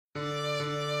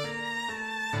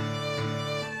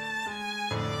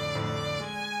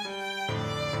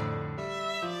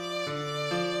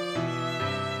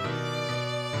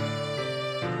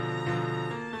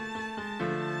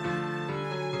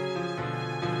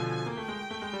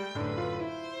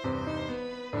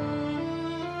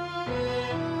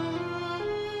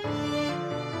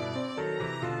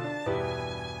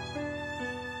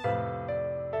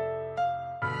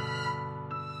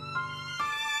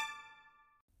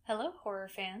Hello, horror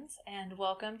fans, and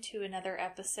welcome to another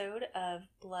episode of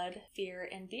Blood, Fear,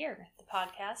 and Beer, the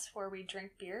podcast where we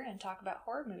drink beer and talk about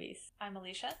horror movies. I'm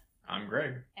Alicia. I'm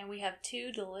Greg. And we have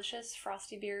two delicious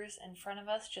frosty beers in front of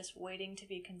us just waiting to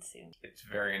be consumed. It's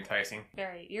very enticing.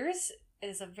 Very. Yours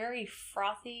is a very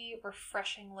frothy,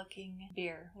 refreshing looking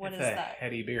beer. What it's is a that?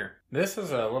 Heady beer. This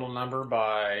is a little number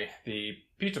by the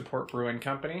Pizza Port Brewing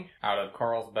Company out of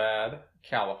Carlsbad,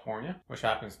 California, which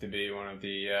happens to be one of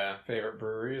the favorite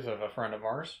breweries of a friend of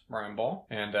ours, Brian Ball.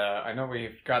 And I know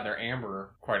we've gotten their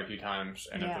amber quite a few times,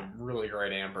 and It's a really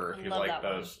great amber if you like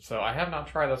those. One. So I have not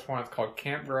tried this one. It's called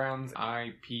Campgrounds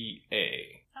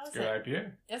IPA. How is Good it?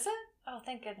 IPA. Is it? Oh,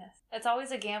 thank goodness. It's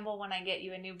always a gamble when I get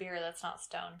you a new beer that's not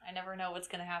Stone. I never know what's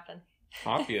going to happen.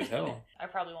 Hoppy as hell. I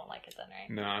probably won't like it then, right?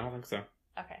 No, I don't think so.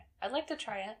 Okay. I'd like to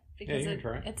try it because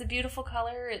it's a beautiful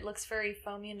color. It looks very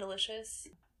foamy and delicious.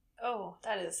 Oh,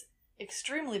 that is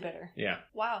extremely bitter. Yeah.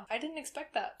 Wow. I didn't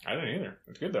expect that. I didn't either.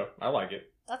 It's good though. I like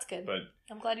it. That's good. But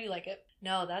I'm glad you like it.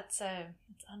 No, it's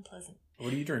unpleasant.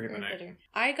 What are you drinking tonight? Bitter.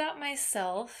 I got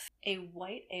myself a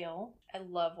white ale. I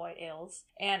love white ales.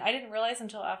 And I didn't realize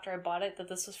until after I bought it that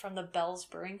this was from the Bell's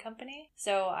Brewing Company.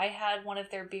 So I had one of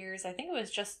their beers, I think it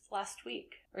was just last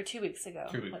week or 2 weeks ago.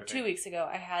 2 weeks ago,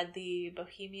 I had the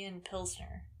Bohemian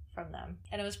Pilsner from them.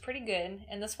 And it was pretty good.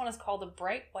 And this one is called a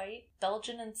Bright White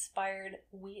Belgian-inspired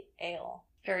wheat ale.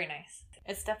 Very nice.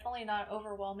 It's definitely not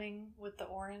overwhelming with the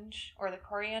orange or the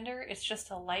coriander. It's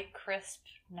just a light, crisp,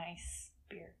 nice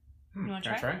beer. You want to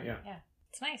try it? Try it? Yeah. Yeah.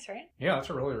 It's nice, right? Yeah, that's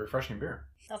a really refreshing beer.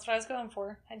 That's what I was going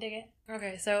for. I dig it.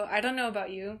 Okay, so I don't know about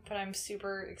you, but I'm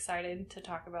super excited to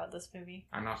talk about this movie.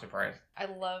 I'm not surprised. I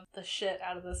love the shit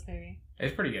out of this movie.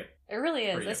 It's pretty good. It really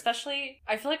is. Especially,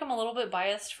 I feel like I'm a little bit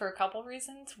biased for a couple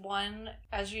reasons. One,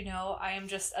 as you know, I am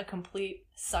just a complete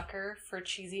sucker for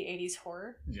cheesy 80s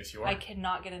horror. Yes, you are. I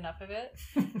cannot get enough of it.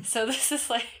 So this is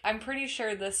like, I'm pretty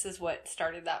sure this is what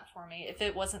started that for me. If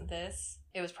it wasn't this,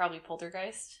 it was probably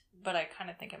Poltergeist. But I kind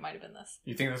of think it might have been this.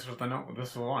 You think this was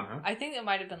the one, huh? I think it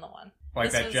might have been the one. Like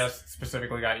that just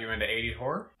specifically got you into 80s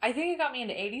horror? I think it got me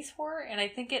into 80s horror, and I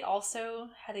think it also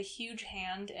had a huge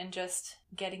hand in just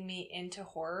getting me into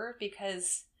horror,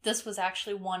 because this was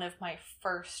actually one of my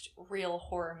first real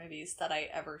horror movies that I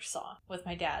ever saw with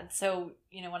my dad. So,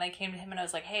 you know, when I came to him and I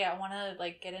was like, hey, I want to,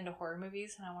 like, get into horror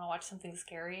movies, and I want to watch something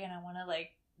scary, and I want to, like,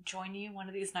 join you one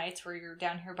of these nights where you're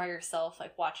down here by yourself,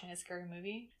 like, watching a scary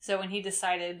movie. So when he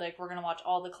decided, like, we're gonna watch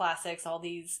all the classics, all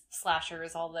these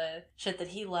slashers, all the shit that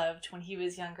he loved when he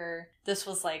was younger, this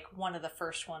was, like, one of the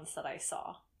first ones that I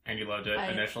saw. And you loved it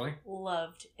initially?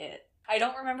 Loved it. I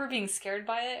don't remember being scared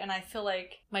by it, and I feel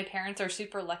like my parents are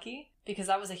super lucky, because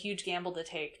that was a huge gamble to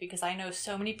take, because I know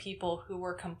so many people who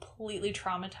were completely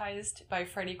traumatized by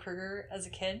Freddy Krueger as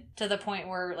a kid, to the point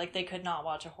where, like, they could not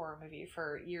watch a horror movie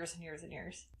for years and years and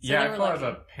years. So yeah, I feel as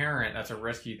a parent, that's a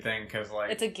risky thing, because, like,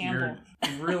 it's a gamble.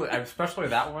 Really, especially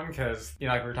that one, because, you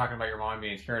know, like we were talking about your mom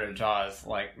being scared of Jaws,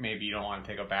 like, maybe you don't want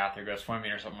to take a bath or go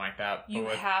swimming or something like that. You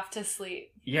have to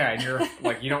sleep. Yeah, and you're,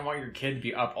 like, you don't want your kid to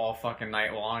be up all fucking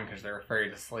night long because they're afraid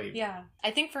to sleep. Yeah. I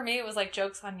think for me it was, like,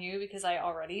 joke's on you, because I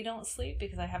already don't sleep,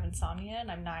 because I have insomnia and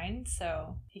I'm 9,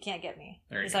 so he can't get me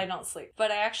because I don't sleep.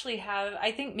 But I actually have,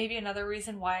 I think maybe another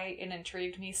reason why it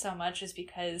intrigued me so much is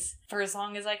because for as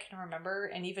long as I can remember,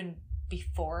 and even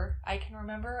before I can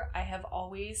remember, I have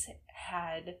always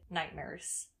had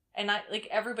nightmares. And like,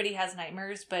 everybody has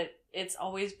nightmares, but it's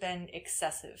always been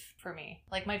excessive for me.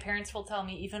 Like, my parents will tell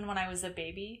me, even when I was a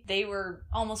baby, they were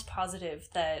almost positive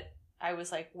that I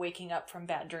was, like, waking up from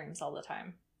bad dreams all the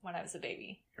time when I was a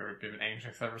baby. You've been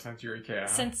anxious ever since you were a kid, huh?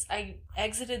 Since I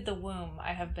exited the womb,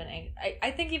 I have been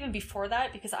I think even before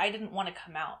that, because I didn't want to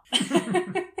come out.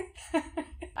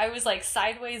 I was, like,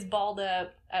 sideways balled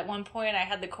up. At one point, I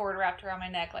had the cord wrapped around my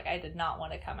neck. Like, I did not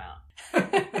want to come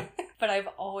out. But I've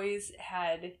always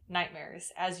had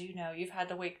nightmares. As you know, you've had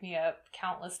to wake me up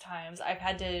countless times. I've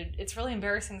had to, it's really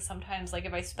embarrassing sometimes. Like,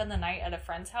 if I spend the night at a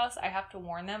friend's house, I have to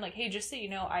warn them, like, hey, just so you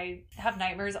know, I have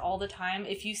nightmares all the time.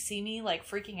 If you see me, like,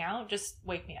 freaking out, just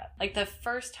wake me up. Like, the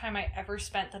first time I ever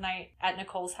spent the night at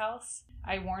Nicole's house,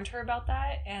 I warned her about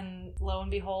that, and lo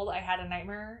and behold, I had a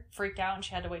nightmare, freaked out, and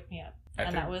she had to wake me up.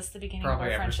 And that was the beginning of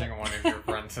our friendship. Probably every single one of your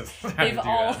friends has had to do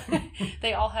that.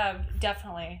 They all have,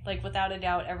 definitely. Like, without a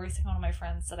doubt, every single one of my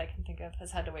friends that I can think of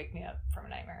has had to wake me up from a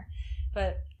nightmare.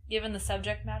 But given the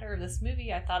subject matter of this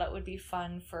movie, I thought it would be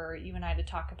fun for you and I to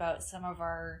talk about some of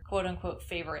our quote-unquote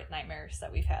favorite nightmares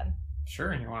that we've had.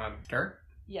 Sure, you want to start?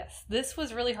 Yes. This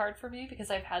was really hard for me because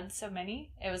I've had so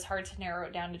many. It was hard to narrow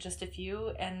it down to just a few.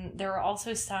 And there are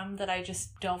also some that I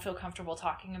just don't feel comfortable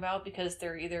talking about because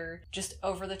they're either just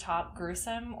over the top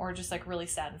gruesome or just like really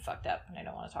sad and fucked up and I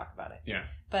don't want to talk about it. Yeah.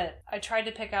 But I tried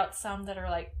to pick out some that are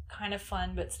like kind of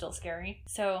fun but still scary.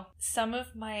 So some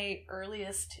of my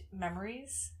earliest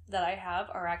memories that I have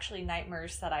are actually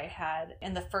nightmares that I had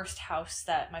in the first house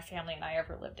that my family and I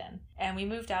ever lived in. And we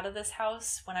moved out of this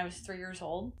house when I was 3 years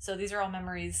old. So these are all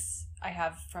memories I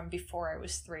have from before I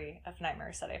was 3 of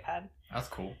nightmares that I've had. That's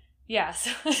cool. Yeah,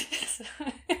 so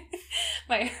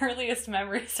my earliest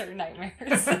memories are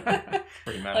nightmares.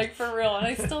 Pretty much. Like, for real. And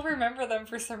I still remember them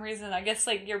for some reason. I guess,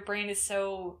 like, your brain is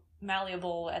so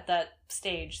malleable at that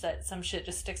stage that some shit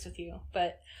just sticks with you.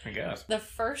 But I guess the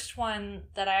first one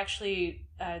that I actually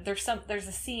there's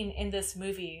a scene in this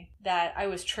movie that I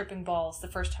was tripping balls the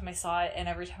first time I saw it and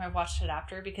every time I watched it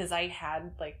after because I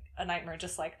had like a nightmare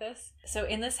just like this. So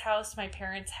in this house my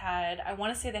parents had, I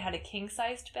want to say they had a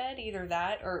king-sized bed, either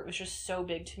that or it was just so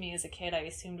big to me as a kid I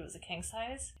assumed it was a king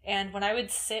size. And when I would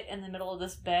sit in the middle of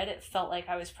this bed it felt like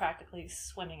I was practically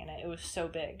swimming in it. It was so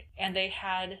big. And they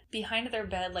had behind their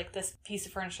bed like this piece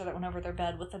of furniture that went over their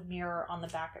bed with a mirror on the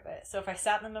back of it. So if I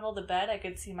sat in the middle of the bed I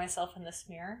could see myself in this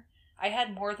mirror. I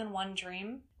had more than one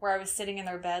dream where I was sitting in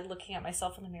their bed looking at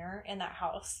myself in the mirror in that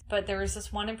house. But there was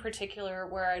this one in particular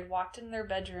where I'd walked in their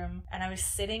bedroom and I was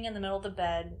sitting in the middle of the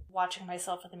bed watching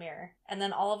myself in the mirror. And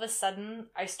then all of a sudden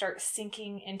I start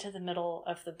sinking into the middle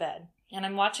of the bed. And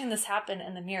I'm watching this happen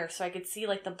in the mirror so I could see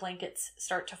like the blankets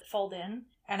start to fold in.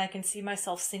 And I can see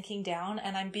myself sinking down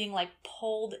and I'm being like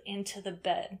pulled into the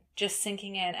bed, just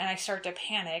sinking in. And I start to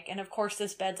panic. And of course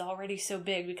this bed's already so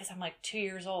big because I'm like 2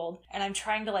 years old. And I'm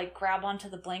trying to like grab onto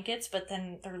the blankets, but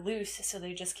then they're loose. So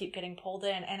they just keep getting pulled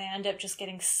in. And I end up just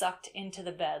getting sucked into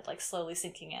the bed, like slowly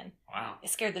sinking in. Wow. It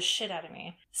scared the shit out of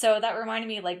me. So that reminded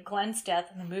me like Glenn's death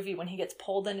in the movie when he gets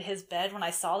pulled into his bed. When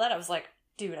I saw that, I was like,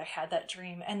 dude, I had that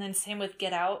dream. And then same with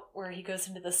Get Out where he goes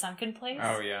into the sunken place.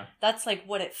 Oh, yeah. That's like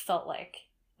what it felt like.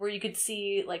 Where you could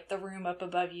see, like, the room up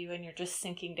above you and you're just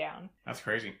sinking down. That's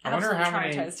crazy. I wonder how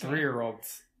many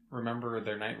 3-year-olds remember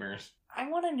their nightmares. I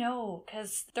want to know,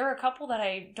 because there are a couple that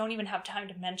I don't even have time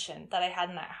to mention that I had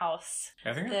in that house.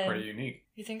 I think that's pretty unique.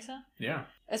 You think so? Yeah.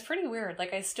 It's pretty weird.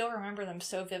 Like, I still remember them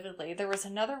so vividly. There was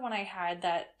another one I had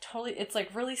that totally, it's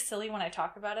like really silly when I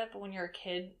talk about it, but when you're a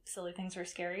kid, silly things are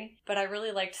scary. But I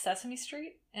really liked Sesame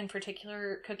Street, in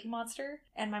particular Cookie Monster.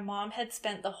 And my mom had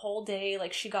spent the whole day,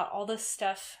 like, she got all this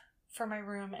stuff for my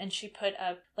room and she put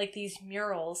up like these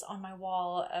murals on my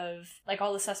wall of like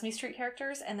all the Sesame Street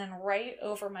characters, and then right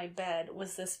over my bed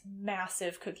was this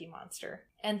massive Cookie Monster.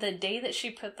 And the day that she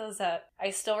put those up,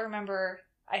 I still remember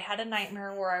I had a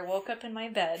nightmare where I woke up in my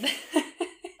bed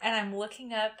and I'm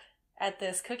looking up at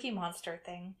this Cookie Monster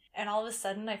thing, and all of a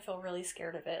sudden I feel really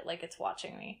scared of it, like it's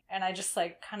watching me. And I just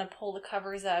like kind of pull the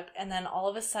covers up, and then all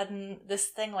of a sudden this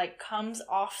thing like comes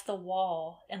off the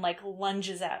wall and like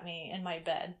lunges at me in my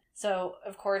bed. So,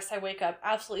 of course, I wake up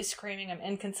absolutely screaming. I'm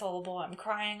inconsolable. I'm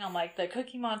crying. I'm like, the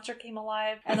Cookie Monster came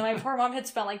alive. And then my poor mom had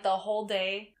spent like the whole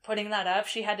day putting that up.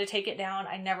 She had to take it down.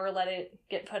 I never let it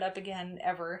get put up again,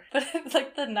 ever. But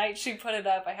like the night she put it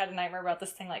up, I had a nightmare about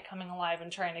this thing like coming alive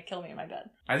and trying to kill me in my bed.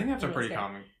 I think that's a pretty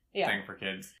common thing for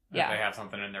kids. If they have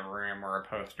something in their room or a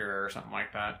poster or something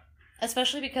like that.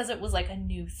 Especially because it was like a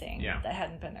new thing that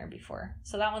hadn't been there before.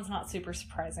 So that one's not super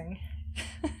surprising.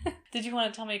 Did you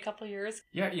want to tell me a couple yours?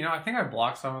 Yeah, I think I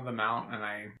blocked some of them out, and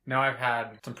I know I've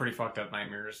had some pretty fucked up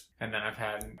nightmares, and then I've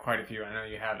had quite a few. I know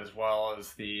you have as well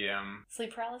as the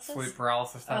sleep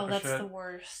paralysis type of shit. Oh, that's the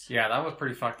worst. Yeah, that was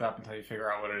pretty fucked up until you figure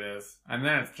out what it is, and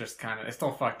then it's just it's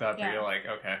still fucked up. But you're like,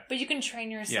 okay, but you can train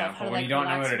yourself. Yeah, but when you don't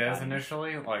know what it is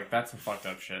initially, like that's some fucked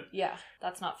up shit. Yeah,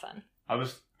 that's not fun. I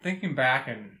was thinking back,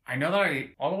 and I know that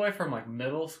all the way from like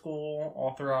middle school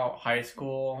all throughout high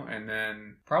school, and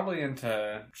then probably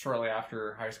into shortly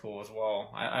after high school as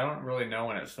well. I don't really know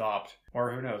when it stopped,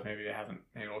 or who knows, maybe it hasn't.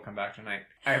 Maybe it'll come back tonight.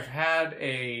 I've had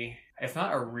it's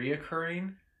not a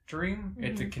reoccurring dream,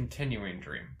 it's a continuing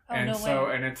dream. Oh, and no so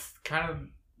way. And it's kind of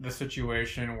the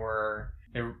situation where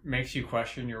it makes you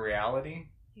question your reality.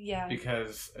 Yeah.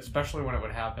 Because, especially when it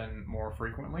would happen more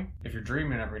frequently, if you're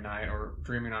dreaming every night or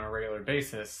dreaming on a regular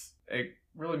basis, it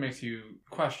really makes you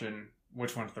question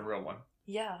which one's the real one.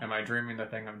 Yeah. Am I dreaming the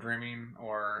thing I'm dreaming,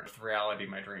 or is the reality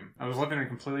my dream? I was living in a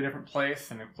completely different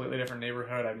place, in a completely different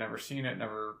neighborhood. I've never seen it,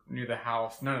 never knew the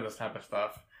house, none of this type of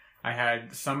stuff. I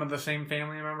had some of the same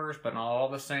family members, but not all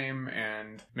the same,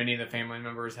 and many of the family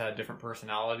members had different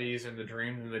personalities in the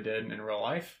dream than they did in real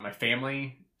life. My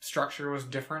family structure was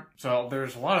different. So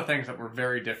there's a lot of things that were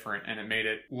very different, and it made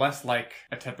it less like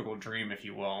a typical dream, if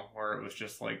you will, where it was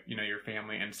just like, you know, your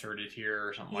family inserted here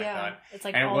or something like that. It's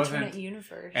like an alternate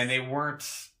universe. And they weren't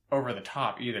over the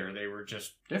top either. They were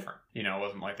just different. You know, it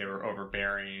wasn't like they were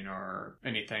overbearing or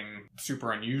anything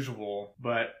super unusual.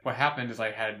 But what happened is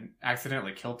I had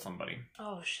accidentally killed somebody.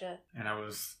 Oh, shit. And I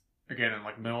was, again, in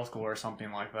like middle school or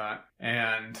something like that.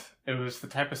 And it was the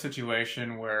type of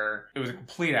situation where it was a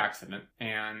complete accident.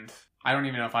 And I don't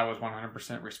even know if I was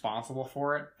 100% responsible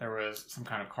for it. There was some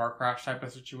kind of car crash type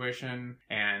of situation,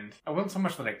 and it wasn't so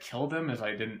much that I killed them as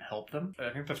I didn't help them.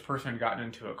 I think this person had gotten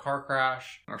into a car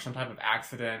crash or some type of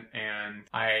accident, and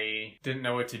I didn't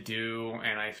know what to do,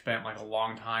 and I spent like a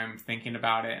long time thinking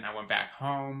about it, and I went back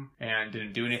home and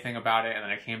didn't do anything about it, and then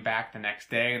I came back the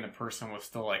next day, and the person was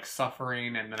still like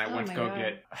suffering, and then I went to go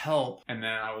get help, and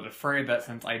then I was afraid that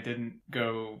since I didn't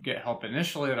go get help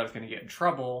initially that I was going to get in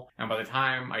trouble, and by the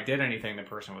time I did anything, the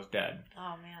person was dead.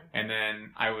 Oh, man. And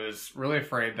then I was really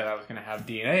afraid that I was going to have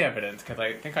DNA evidence, because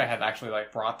I think I had actually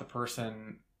like brought the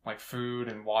person like food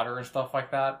and water and stuff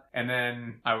like that. And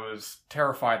then I was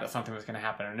terrified that something was going to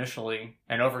happen initially.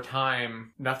 And over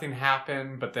time, nothing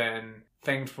happened, but then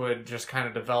things would just kind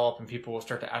of develop and people would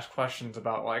start to ask questions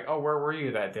about like, oh, where were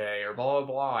you that day? Or blah, blah,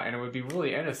 blah. And it would be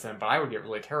really innocent, but I would get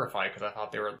really terrified because I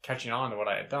thought they were catching on to what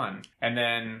I had done. And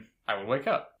then I would wake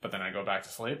up, but then I'd go back to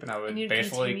sleep and I would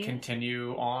basically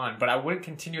continue on. But I wouldn't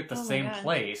continue at the same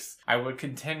place. I would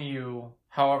continue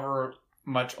however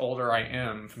much older I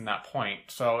am from that point.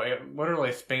 So it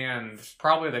literally spans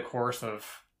probably the course of,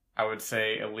 I would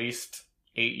say, at least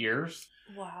 8 years.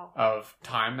 Wow. Of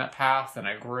time that passed, and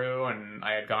I grew, and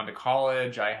I had gone to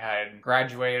college, I had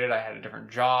graduated, I had a different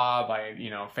job,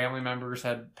 family members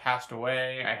had passed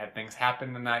away, I had things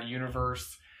happen in that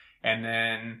universe. And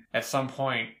then at some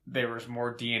point there was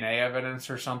more DNA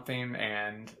evidence or something,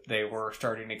 and they were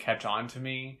starting to catch on to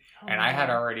me. And I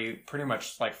had already pretty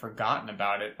much like forgotten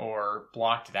about it or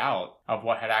blocked it out of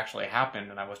what had actually happened.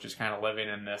 And I was just kind of living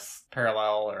in this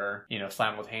parallel or,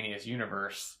 simultaneous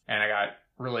universe. And I got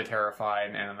really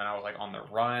terrified, and then I was like on the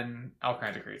run, all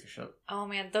kinds of crazy shit. Oh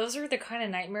man, those are the kind of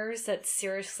nightmares that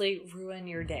seriously ruin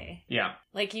your day. Yeah.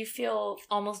 Like you feel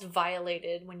almost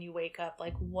violated when you wake up,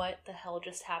 like what the hell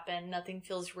just happened? Nothing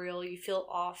feels real. You feel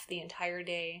off the entire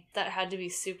day. That had to be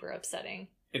super upsetting.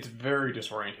 It's very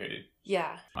disorientated.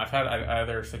 Yeah. I've had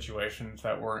other situations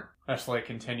that weren't necessarily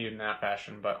continued in that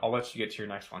fashion, but I'll let you get to your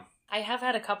next one. I have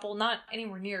had a couple, not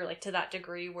anywhere near like to that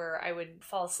degree where I would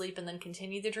fall asleep and then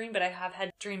continue the dream, but I have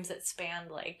had dreams that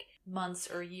spanned like months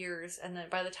or years, and then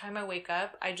by the time I wake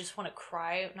up, I just want to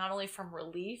cry, not only from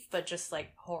relief, but just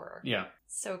like horror. Yeah.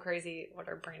 So crazy what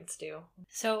our brains do.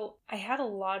 So I had a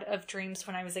lot of dreams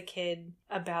when I was a kid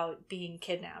about being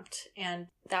kidnapped, and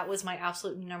that was my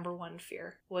absolute number one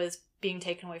fear, was being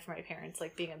taken away from my parents,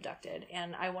 like being abducted.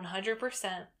 And I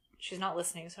 100%, she's not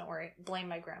listening, so don't worry, blame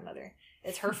my grandmother.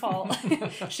 It's her fault.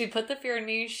 She put the fear in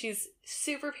me. She's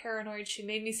super paranoid. She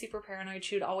made me super paranoid.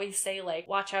 She would always say, like,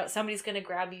 watch out, somebody's going to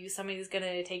grab you, somebody's going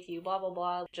to take you, blah, blah,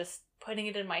 blah. Just putting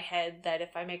it in my head that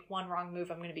if I make one wrong move,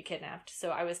 I'm going to be kidnapped. So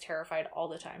I was terrified all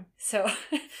the time. So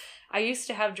I used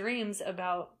to have dreams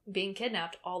about being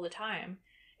kidnapped all the time.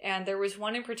 And there was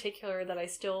one in particular that I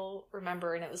still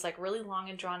remember, and it was like really long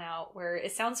and drawn out, where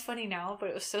it sounds funny now, but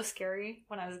it was so scary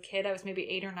when I was a kid. I was maybe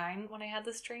 8 or 9 when I had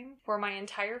this dream, where my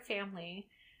entire family,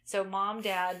 so mom,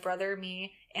 dad, brother,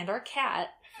 me, and our cat,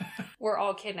 were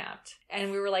all kidnapped. And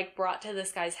we were like brought to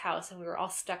this guy's house, and we were all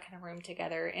stuck in a room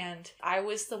together. And I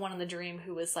was the one in the dream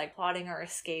who was like plotting our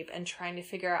escape and trying to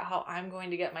figure out how I'm going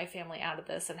to get my family out of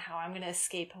this and how I'm going to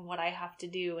escape and what I have to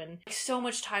do. And so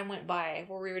much time went by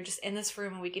where we were just in this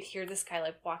room and we could hear this guy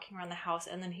like walking around the house,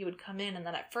 and then he would come in. And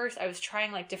then at first I was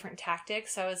trying like different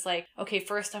tactics. So I was like, okay,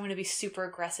 first I'm going to be super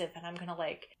aggressive and I'm going to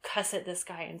like cuss at this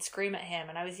guy and scream at him.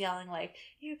 And I was yelling like,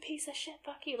 you piece of shit,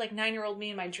 fuck you. Like 9-year-old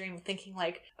me in my dream thinking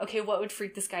like, okay, what would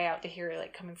freak this guy out to hear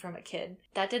like coming from a kid?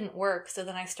 That didn't work. So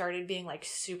then I started being like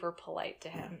super polite to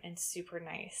him and super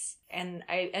nice. And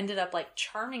I ended up like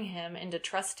charming him into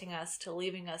trusting us to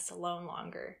leaving us alone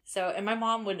longer. So, and my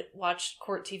mom would watch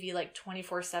court TV like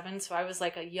 24/7. So I was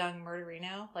like a young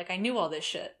murderino. Like I knew all this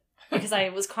shit because I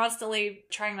was constantly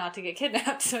trying not to get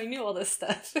kidnapped. So I knew all this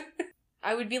stuff.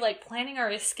 I would be like planning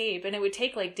our escape, and it would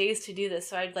take like days to do this.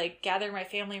 So I'd like gather my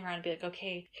family around and be like,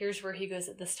 okay, here's where he goes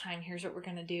at this time. Here's what we're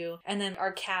going to do. And then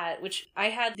our cat, which I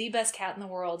had the best cat in the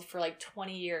world for like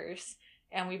 20 years.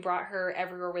 And we brought her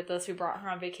everywhere with us. We brought her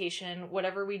on vacation.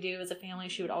 Whatever we do as a family,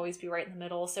 she would always be right in the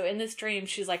middle. So in this dream,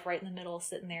 she's like right in the middle,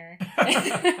 sitting there,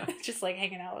 just like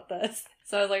hanging out with us.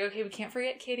 So I was like, okay, we can't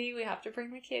forget Kitty. We have to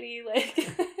bring the kitty. Like,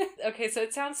 Okay, so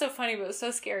it sounds so funny, but it was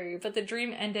so scary. But the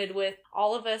dream ended with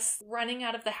all of us running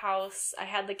out of the house. I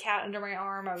had the cat under my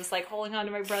arm. I was like holding on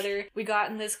to my brother. We got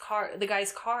in this car, the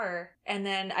guy's car, and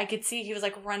then I could see he was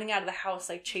like running out of the house,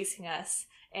 like chasing us.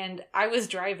 And I was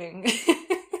driving,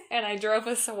 and I drove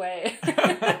us away.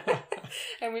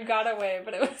 And we got away,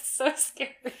 but it was so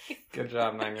scary. Good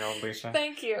job, 9-year-old Lisa.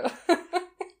 Thank you.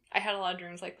 I had a lot of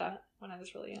dreams like that when I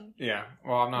was really young. Yeah.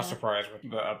 Well, I'm not surprised with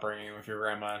the upbringing with your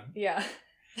grandma. Yeah.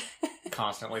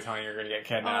 Constantly telling you you're going to get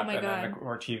kidnapped, and then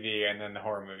or TV, and then the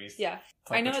horror movies. Yeah.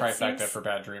 It's like I know the trifecta for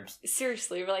bad dreams.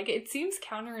 Seriously, like, it seems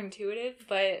counterintuitive,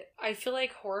 but I feel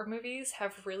like horror movies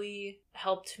have really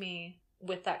helped me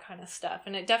with that kind of stuff,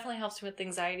 and it definitely helps me with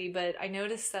anxiety. But I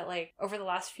noticed that, like, over the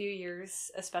last few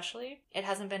years especially, it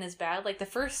hasn't been as bad. Like, the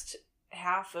first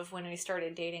half of when we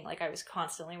started dating, like, I was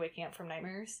constantly waking up from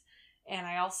nightmares, and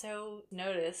I also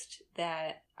noticed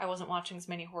that I wasn't watching as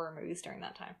many horror movies during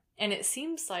that time. And it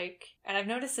seems like, and I've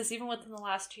noticed this even within the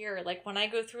last year, like, when I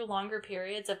go through longer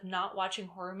periods of not watching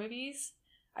horror movies,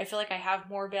 I feel like I have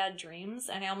more bad dreams,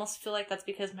 and I almost feel like that's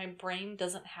because my brain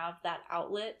doesn't have that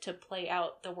outlet to play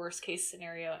out the worst case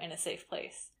scenario in a safe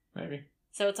place. Maybe.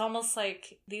 So it's almost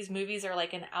like these movies are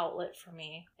like an outlet for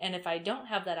me, and if I don't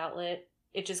have that outlet,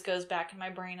 it just goes back in my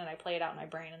brain and I play it out in my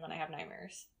brain and then I have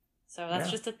nightmares. So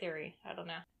that's just a theory. I don't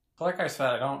know. Like I said,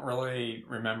 I don't really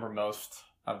remember most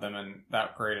of them in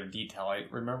that great of detail. I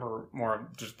remember more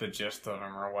of just the gist of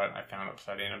them or what I found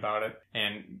upsetting about it.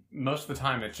 And most of the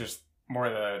time it's just more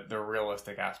the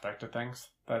realistic aspect of things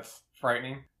that's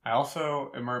frightening. I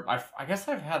also I guess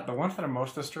I've had the ones that are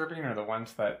most disturbing are the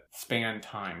ones that span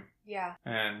time. Yeah.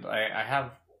 And I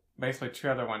have basically two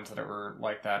other ones that were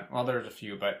like that. Well, there's a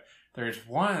few, but there's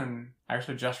one, I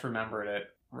actually just remembered it.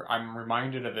 I'm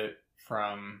reminded of it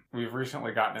from, we've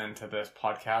recently gotten into this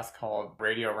podcast called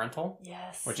Radio Rental.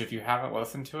 Yes. Which if you haven't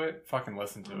listened to it, fucking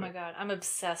listen to it. Oh my god, I'm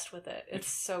obsessed with it. It's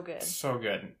so good. So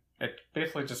good. It's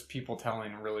basically just people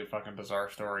telling really fucking bizarre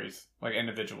stories, like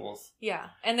individuals. Yeah,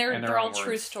 and they're all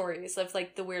true stories of,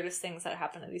 like, the weirdest things that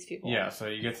happen to these people. Yeah, so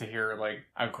you get to hear, like,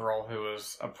 a girl who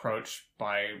was approached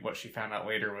by what she found out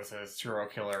later was a serial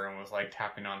killer and was, like,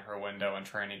 tapping on her window and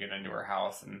trying to get into her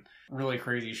house, and really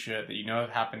crazy shit that you know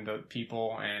happened to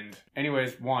people. And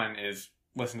anyways, one is,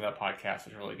 listen to that podcast,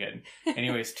 it's really good.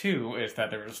 Anyways, two is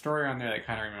that there was a story on there that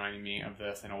kind of reminded me of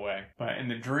this in a way. But in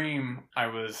the dream, I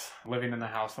was living in the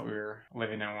house that we were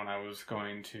living in when I was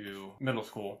going to middle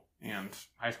school and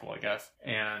high school, I guess.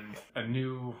 And a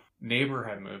new neighbor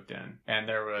had moved in. And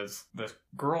there was this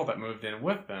girl that moved in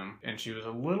with them. And she was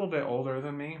a little bit older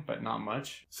than me, but not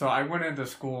much. So I went into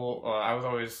school, I was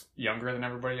always younger than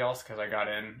everybody else because I got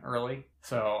in early.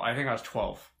 So I think I was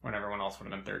 12 when everyone else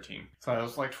would have been 13. So I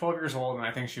was like 12 years old and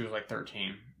I think she was like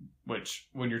 13. Which,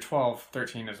 when you're 12,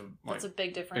 13 is that's a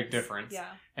big difference. Big difference. Yeah.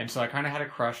 And so I kind of had a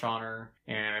crush on her,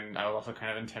 and I was also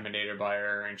kind of intimidated by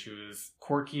her, and she was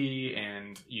quirky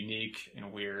and unique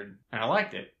and weird, and I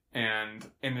liked it. And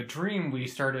in the dream, we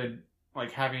started,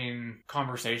 like, having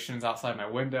conversations outside my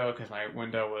window, because my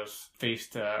window was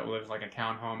faced, lived like a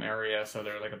townhome area, so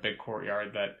there was like a big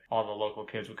courtyard that all the local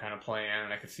kids would kind of play in,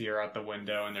 and I could see her out the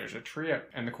window, and there's a tree up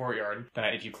in the courtyard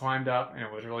that if you climbed up, and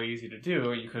it was really easy to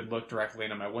do, you could look directly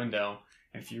into my window.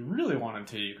 And if you really wanted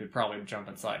to, you could probably jump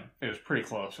inside. It was pretty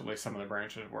close, at least some of the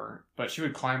branches were. But she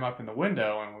would climb up in the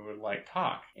window and we would, like,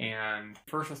 talk. And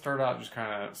first it started out just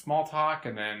kind of small talk,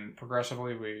 and then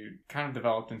progressively we kind of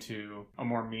developed into a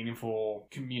more meaningful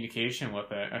communication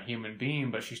with a human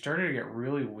being. But she started to get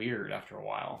really weird after a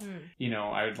while. You know,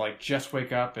 I would, like, just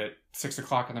wake up at 6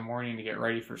 o'clock in the morning to get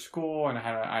ready for school, and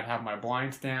I'd have my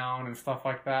blinds down and stuff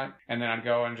like that. And then I'd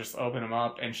go and just open them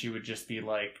up, and she would just be,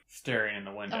 like, staring in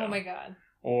the window. Oh my god.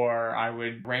 Or I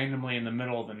would randomly in the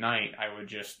middle of the night, I would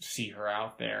just see her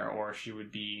out there, or she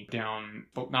would be down,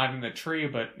 not in the tree,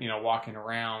 but, you know, walking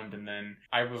around. And then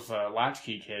I was a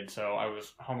latchkey kid, so I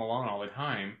was home alone all the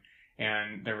time.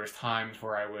 And there was times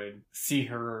where I would see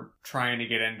her trying to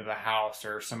get into the house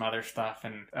or some other stuff.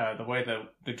 And the way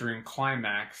the dream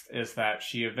climaxed is that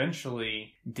she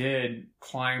eventually did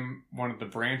climb one of the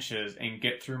branches and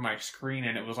get through my screen.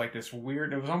 And it was like this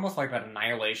weird, it was almost like that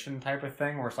Annihilation type of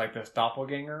thing where it's like this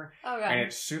doppelganger. Oh, God. And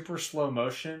it's super slow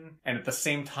motion. And at the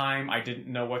same time, I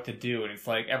didn't know what to do. And it's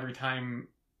like every time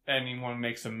anyone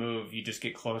makes a move, you just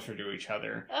get closer to each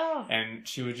other. Oh. And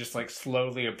she would just, like,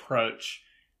 slowly approach.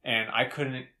 And I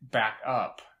couldn't back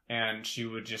up, and she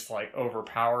would just, like,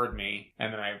 overpowered me,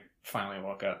 and then I finally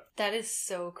woke up. That is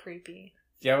so creepy.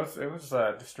 Yeah, it was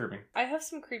disturbing. I have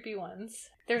some creepy ones.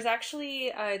 There's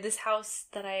actually this house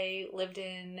that I lived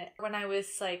in when I was,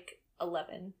 like,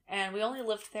 11, and we only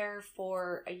lived there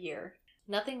for a year.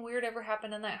 Nothing weird ever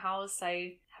happened in that house.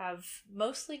 I have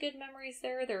mostly good memories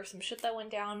there. There was some shit that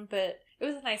went down, but it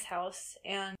was a nice house.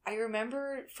 And I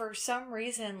remember for some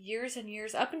reason, years and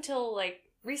years, up until like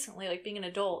recently, like being an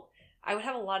adult, I would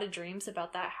have a lot of dreams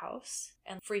about that house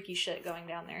and freaky shit going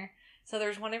down there. So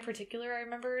there's one in particular I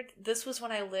remembered. This was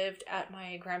when I lived at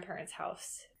my grandparents'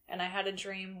 house. And I had a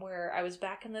dream where I was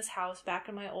back in this house, back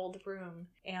in my old room.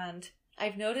 And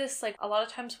I've noticed, like, a lot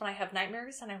of times when I have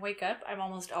nightmares and I wake up, I'm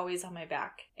almost always on my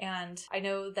back. And I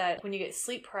know that when you get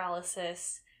sleep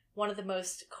paralysis, one of the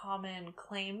most common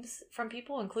claims from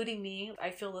people, including me, I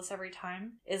feel this every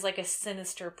time, is like a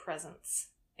sinister presence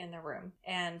in the room.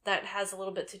 And that has a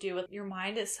little bit to do with your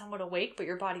mind is somewhat awake, but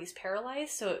your body's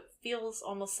paralyzed. So it feels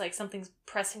almost like something's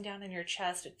pressing down in your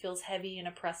chest. It feels heavy and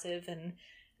oppressive, and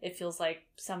it feels like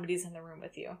somebody's in the room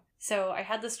with you. So I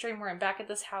had this dream where I'm back at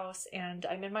this house and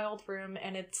I'm in my old room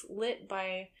and it's lit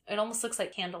by, it almost looks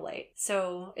like candlelight.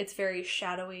 So it's very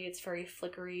shadowy, it's very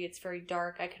flickery, it's very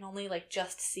dark. I can only like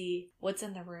just see what's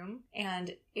in the room.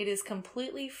 And it is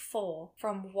completely full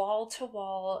from wall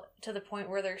to the point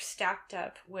where they're stacked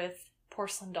up with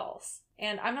porcelain dolls.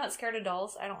 And I'm not scared of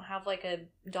dolls. I don't have like a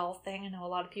doll thing. I know a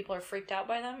lot of people are freaked out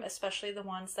by them, especially the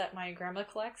ones that my grandma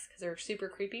collects because they're super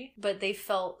creepy. But they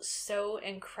felt so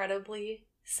incredibly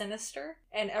sinister.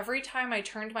 And every time I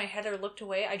turned my head or looked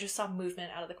away, I just saw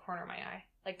movement out of the corner of my eye.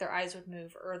 Like their eyes would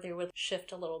move or they would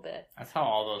shift a little bit. That's how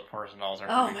all those porcelain dolls are.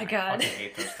 Oh my god. I fucking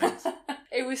hate those things.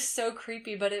 It was so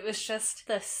creepy, but it was just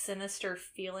the sinister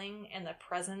feeling and the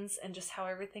presence and just how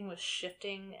everything was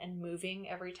shifting and moving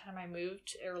every time I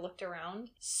moved or looked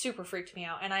around. Super freaked me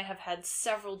out. And I have had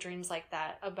several dreams like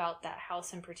that about that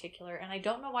house in particular. And I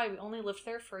don't know why. We only lived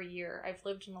there for a year. I've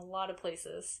lived in a lot of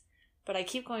places, but I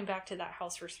keep going back to that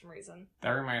house for some reason. That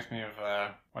reminds me of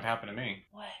what happened to me.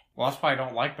 What? Well, that's why I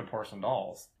don't like the porcelain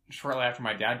dolls. Shortly after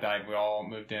my dad died, we all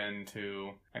moved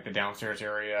into like the downstairs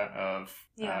area of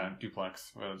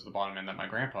duplex. It was the bottom end that my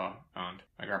grandpa owned.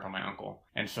 My grandpa, my uncle.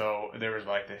 And so there was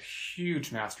like this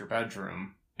huge master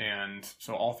bedroom. And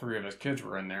so all three of us kids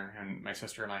were in there, and my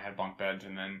sister and I had bunk beds,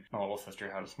 and then my little sister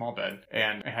had a small bed.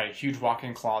 And it had a huge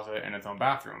walk-in closet and its own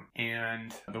bathroom.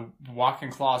 And the walk-in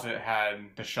closet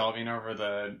had the shelving over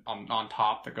the on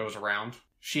top that goes around.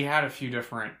 She had a few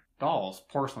different dolls,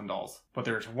 porcelain dolls, but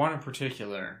there was one in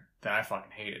particular that I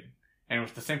fucking hated. And it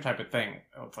was the same type of thing.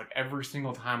 It's like every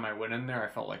single time I went in there,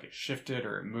 I felt like it shifted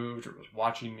or it moved or it was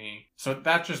watching me. So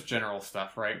that's just general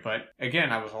stuff, right? But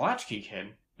again, I was a latchkey kid.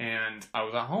 And I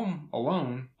was at home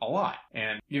alone a lot.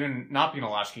 And even not being a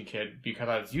latchkey kid, because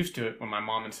I was used to it when my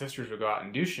mom and sisters would go out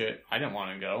and do shit, I didn't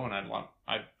want to go, and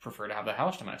I'd prefer to have the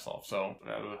house to myself. So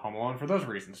I was home alone for those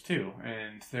reasons too.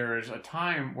 And there's a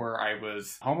time where I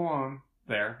was home alone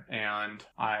there, and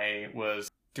I was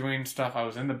doing stuff. I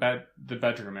was in the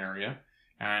bedroom area,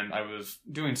 and I was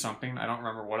doing something. I don't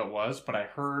remember what it was, but I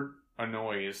heard a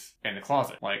noise in the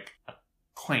closet, like a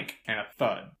clink and a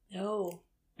thud. No.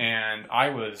 And I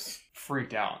was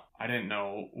freaked out. I didn't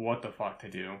know what the fuck to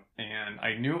do. And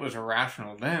I knew it was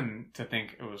irrational then to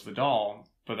think it was the doll,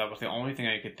 but that was the only thing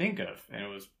I could think of. And it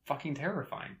was fucking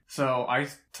terrifying. So I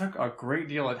took a great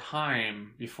deal of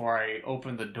time before I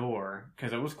opened the door,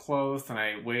 because it was closed, and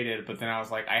I waited, but then I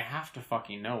was like, I have to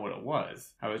fucking know what it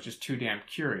was. I was just too damn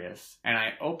curious. And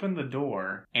I opened the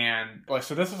door, and like,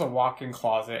 so this is a walk-in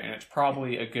closet, and it's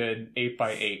probably a good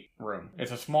 8x8 room.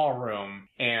 It's a small room,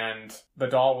 and the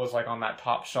doll was like on that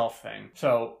top shelf thing.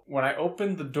 So when I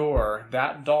opened the door,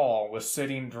 that doll was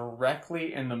sitting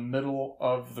directly in the middle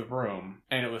of the room,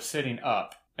 and it was sitting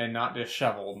up. And not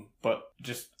disheveled, but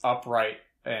just upright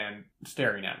and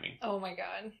staring at me. Oh my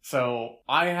god. So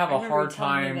I have a hard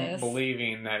time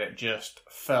believing that it just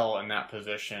fell in that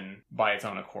position by its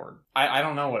own accord. I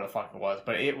don't know what the fuck it was,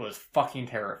 but it was fucking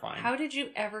terrifying. How did you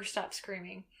ever stop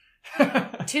screaming?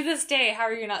 To this day, how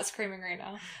are you not screaming right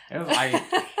now? I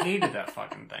hated that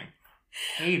fucking thing.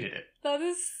 Hated it. That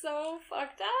is so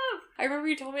fucked up. I remember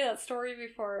you told me that story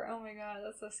before. Oh my god,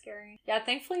 that's so scary. Yeah,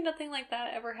 thankfully nothing like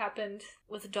that ever happened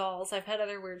with dolls. I've had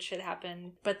other weird shit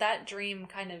happen, but that dream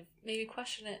kind of made me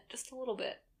question it just a little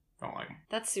bit. Don't like them.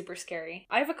 That's super scary.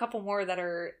 I have a couple more that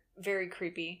are very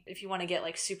creepy, if you want to get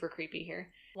like super creepy here.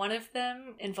 One of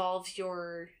them involves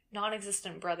your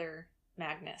non-existent brother,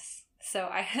 Magnus. So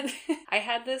I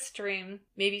had this dream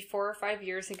maybe 4 or 5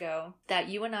 years ago that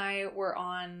you and I were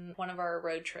on one of our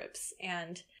road trips.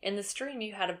 And in this dream,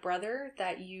 you had a brother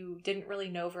that you didn't really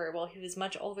know very well. He was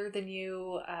much older than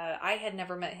you. I had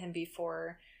never met him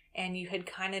before. And you had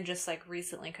kind of just like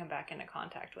recently come back into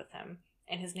contact with him.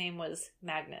 And his name was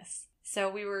Magnus. So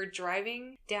we were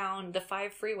driving down the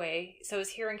 5 freeway. So it was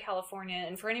here in California.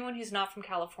 And for anyone who's not from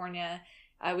California,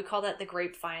 we call that the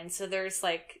Grapevine. So there's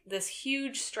like this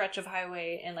huge stretch of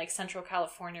highway in like Central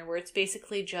California where it's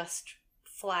basically just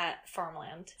flat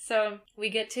farmland. So we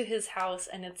get to his house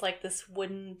and it's like this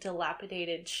wooden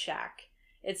dilapidated shack.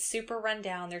 It's super run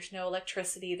down. There's no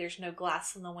electricity. There's no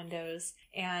glass in the windows.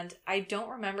 And I don't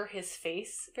remember his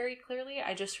face very clearly.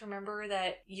 I just remember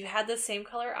that you had the same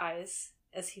color eyes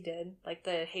as he did, like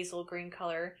the hazel green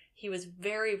color. He was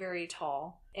very, very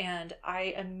tall. And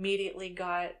I immediately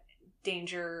got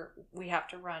danger, we have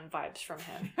to run vibes from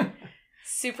him.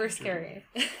 Super scary.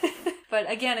 But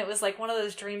again, it was like one of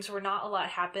those dreams where not a lot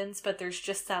happens, but there's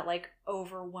just that like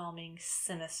overwhelming,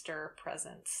 sinister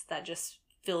presence that just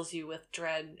fills you with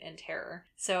dread and terror.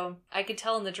 So I could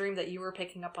tell in the dream that you were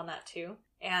picking up on that too.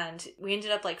 And we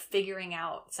ended up like figuring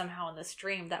out somehow in this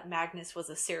dream that Magnus was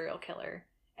a serial killer.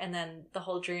 And then the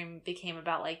whole dream became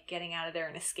about like getting out of there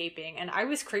and escaping. And I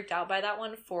was creeped out by that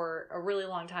one for a really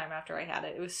long time after I had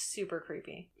it. It was super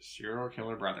creepy. Serial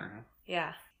killer brother, huh?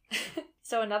 Yeah.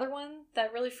 So another one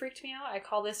that really freaked me out, I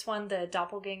call this one the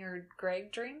Doppelganger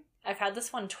Greg dream. I've had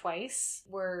this one twice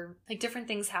where like different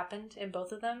things happened in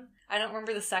both of them. I don't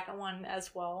remember the second one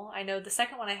as well. I know the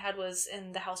second one I had was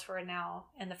in the house we're in now,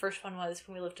 and the first one was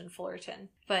when we lived in Fullerton.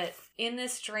 But in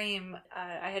this dream,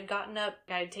 I had gotten up,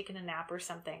 I had taken a nap or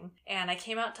something, and I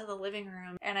came out to the living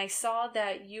room and I saw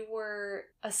that you were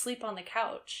asleep on the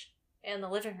couch in the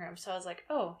living room. So I was like,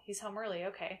 oh, he's home early.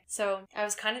 Okay. So I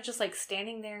was kind of just like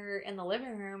standing there in the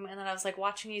living room, and then I was like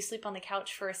watching you sleep on the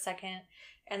couch for a second.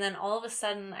 And then all of a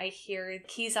sudden I hear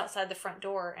keys outside the front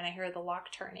door and I hear the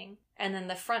lock turning. And then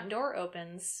the front door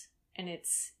opens and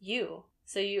it's you.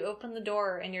 So you open the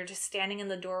door and you're just standing in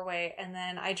the doorway. And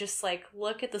then I just like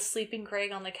look at the sleeping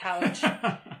Greg on the couch.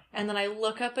 And then I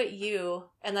look up at you.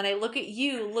 And then I look at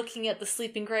you looking at the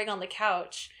sleeping Greg on the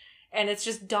couch. And it's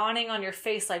just dawning on your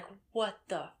face like, what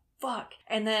the fuck?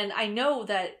 And then I know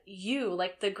that you,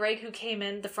 like the Greg who came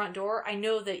in the front door, I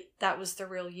know that that was the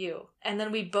real you. And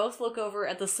then we both look over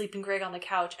at the sleeping Greg on the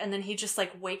couch, and then he just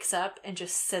like wakes up and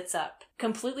just sits up.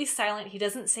 Completely silent. He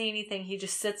doesn't say anything. He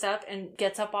just sits up and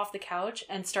gets up off the couch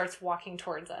and starts walking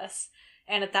towards us.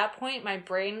 And at that point, my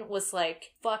brain was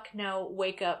like, fuck no,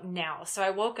 wake up now. So I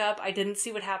woke up. I didn't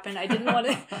see what happened. I didn't want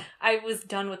to. I was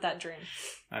done with that dream.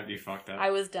 I'd be fucked up.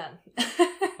 I was done.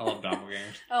 I love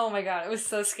doppelgangers. Oh my god, it was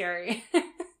so scary.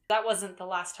 That wasn't the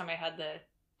last time I had the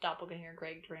Doppelganger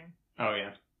Greg dream. Oh,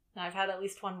 yeah. Now, I've had at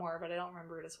least one more, but I don't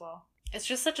remember it as well. It's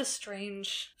just such a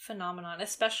strange phenomenon,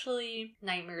 especially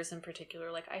nightmares in particular.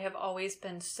 Like, I have always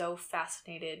been so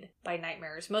fascinated by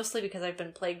nightmares, mostly because I've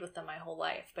been plagued with them my whole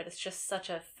life, but it's just such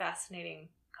a fascinating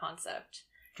concept.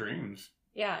 Dreams.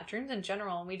 Yeah, dreams in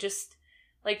general. And we just,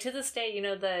 like, to this day, you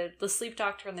know, the sleep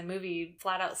doctor in the movie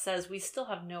flat out says we still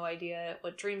have no idea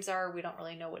what dreams are. We don't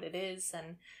really know what it is.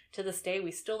 And to this day,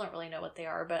 we still don't really know what they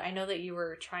are. But I know that you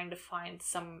were trying to find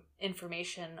some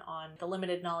information on the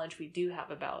limited knowledge we do have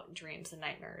about dreams and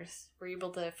nightmares. Were you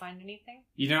able to find anything?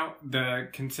 You know, the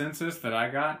consensus that I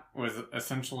got was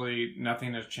essentially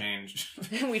nothing has changed.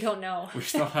 We don't know. We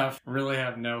still really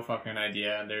have no fucking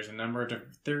idea. There's a number of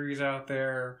different theories out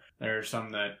there. There are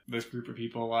some that this group of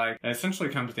people like. It essentially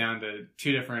comes down to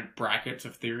two different brackets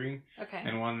of theory. Okay.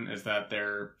 And one is that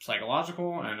they're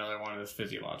psychological, and another one is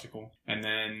physiological. And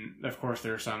then, of course,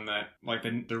 there are some that, like,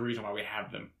 the reason why we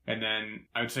have them. And then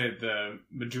I would say the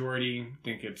majority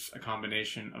think it's a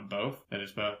combination of both. That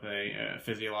it's both a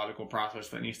physiological process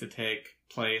that needs to take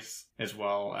place as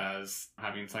well as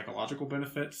having psychological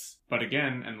benefits. But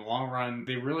again, in the long run,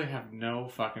 they really have no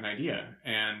fucking idea.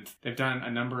 And they've done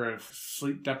a number of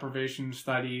sleep deprivation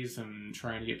studies and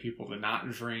trying to get people to not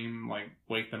dream, like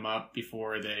wake them up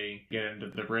before they get into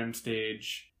the REM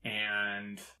stage.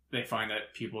 And they find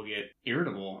that people get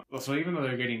irritable. So even though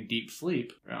they're getting deep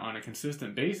sleep on a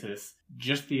consistent basis,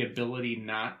 just the ability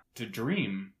not to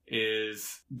dream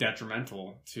is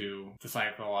detrimental to the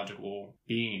psychological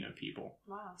being of people.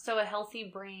 Wow. So a healthy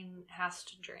brain has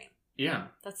to dream. Yeah.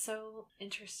 That's so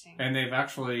interesting. And they've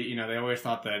actually, you know, they always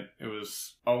thought that it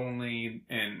was only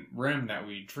in REM that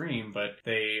we dream, but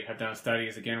they have done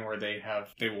studies again where they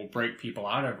will break people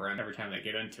out of REM every time they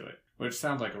get into it. Which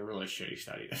sounds like a really shitty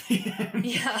study to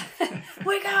me. Yeah.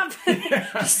 Wake up!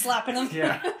 Just slapping them.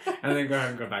 Yeah. And then go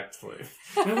ahead and go back to sleep.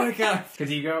 And wake up!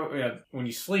 Because you go, when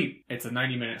you sleep, it's a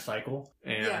 90-minute cycle.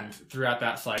 And throughout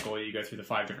that cycle, you go through the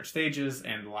 5 different stages.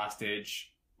 And the last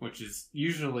stage, which is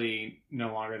usually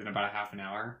no longer than about a half an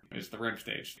hour, is the REM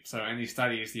stage. So in these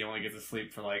studies, you only get to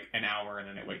sleep for like an hour and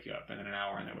then they wake you up. And then an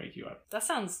hour and they wake you up. That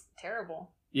sounds terrible.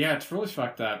 Yeah, it's really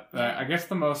fucked up. I guess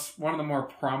one of the more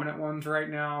prominent ones right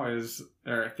now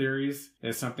theories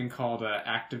is something called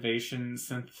activation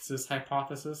synthesis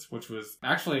hypothesis, which was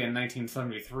actually in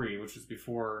 1973, which was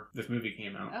before this movie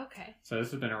came out. Okay. So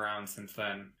this has been around since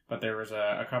then. But there was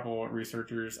a couple of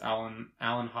researchers, Alan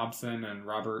Hobson and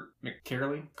Robert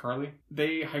McCarley.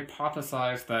 They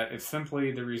hypothesized that it's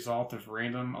simply the result of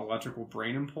random electrical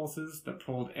brain impulses that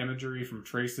pulled imagery from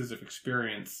traces of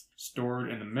experience stored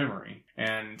in the memory.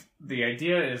 And the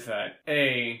idea is that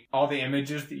all the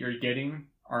images that you're getting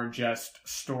are just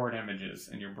stored images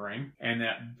in your brain, and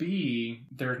that B,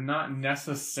 there's not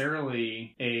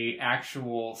necessarily a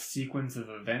actual sequence of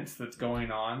events that's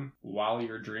going on while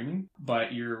you're dreaming,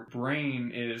 but your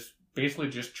brain is basically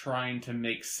just trying to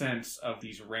make sense of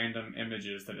these random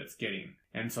images that it's getting.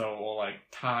 And so it will like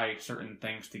tie certain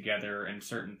things together and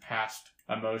certain past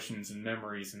emotions and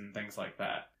memories and things like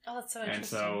that. Oh, that's so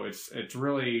interesting. And so it's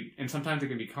really, and sometimes it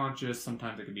can be conscious,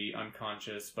 sometimes it can be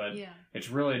unconscious, but yeah. It's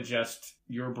really just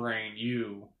your brain,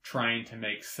 you trying to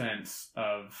make sense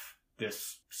of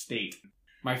this state.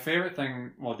 My favorite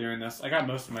thing while doing this, I got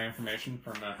most of my information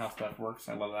from How Stuff Works.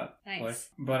 I love that place.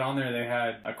 But on there they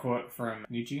had a quote from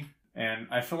Nietzsche. And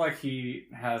I feel like he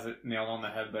has it nailed on the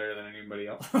head better than anybody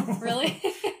else. Really?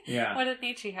 Yeah. What did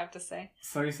Nietzsche have to say?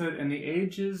 So he said, in the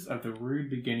ages of the rude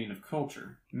beginning of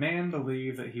culture, man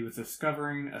believed that he was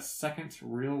discovering a second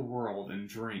real world in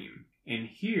dream. And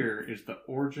here is the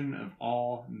origin of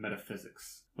all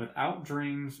metaphysics. Without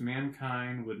dreams,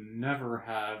 mankind would never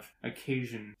have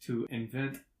occasion to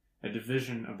invent a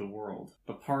division of the world.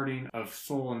 The parting of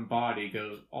soul and body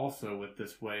goes also with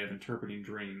this way of interpreting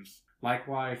dreams.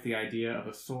 Likewise, the idea of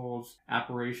a soul's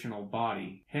apparitional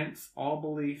body, hence all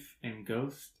belief in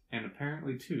ghosts and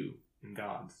apparently too in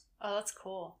gods. Oh, that's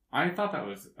cool. I thought that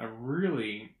was a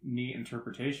really neat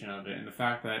interpretation of it, and the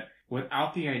fact that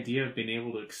without the idea of being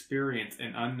able to experience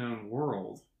an unknown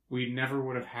world, we never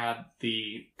would have had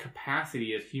the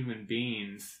capacity as human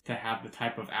beings to have the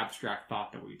type of abstract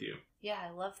thought that we do. Yeah, I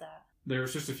love that.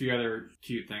 There's just a few other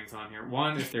cute things on here.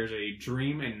 One is there's a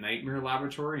dream and nightmare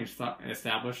laboratory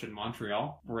established in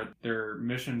Montreal, where their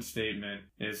mission statement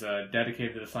is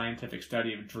dedicated to the scientific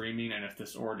study of dreaming and its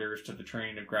disorders, to the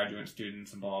training of graduate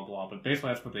students, and blah, blah, blah. But basically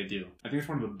that's what they do. I think it's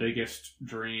one of the biggest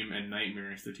dream and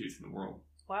nightmare institutes in the world.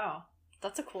 Wow.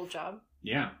 That's a cool job.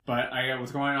 Yeah, but I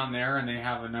was going on there, and they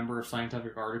have a number of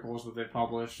scientific articles that they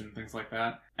published and things like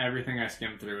that. Everything I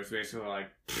skimmed through was basically like...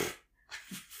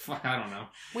 I don't know.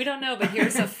 We don't know, but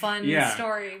here's a fun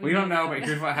story. We don't know, but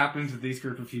here's what happens to these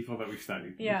group of people that we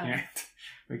studied. Yeah.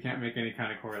 We can't make any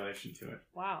kind of correlation to it.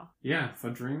 Wow. Yeah, so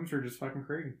dreams are just fucking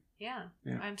crazy. Yeah.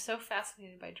 I'm so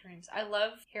fascinated by dreams. I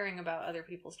love hearing about other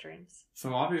people's dreams.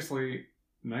 So obviously,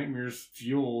 nightmares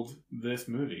fueled this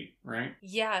movie, right?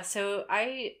 Yeah, so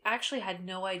I actually had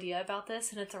no idea about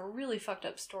this, and it's a really fucked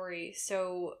up story.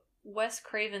 So... Wes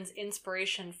Craven's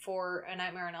inspiration for A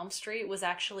Nightmare on Elm Street was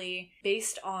actually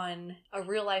based on a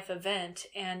real-life event,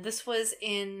 and this was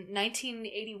in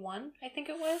 1981, I think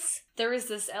it was. There was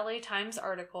this LA Times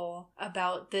article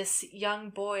about this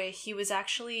young boy. He was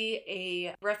actually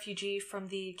a refugee from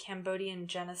the Cambodian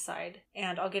genocide,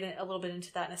 and I'll get a little bit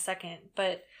into that in a second,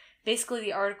 but... Basically,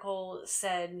 the article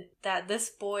said that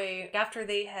this boy, after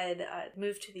they had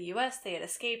moved to the U.S., they had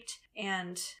escaped,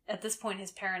 and at this point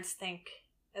his parents think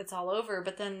it's all over,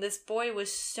 but then this boy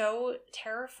was so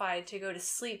terrified to go to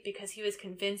sleep because he was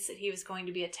convinced that he was going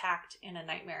to be attacked in a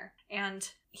nightmare. And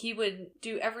he would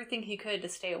do everything he could to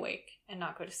stay awake and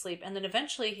not go to sleep. And then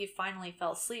eventually he finally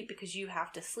fell asleep because you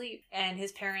have to sleep. And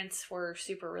his parents were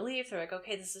super relieved. They're like,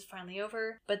 okay, this is finally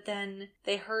over. But then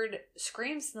they heard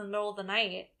screams in the middle of the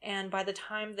night. And by the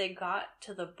time they got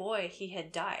to the boy, he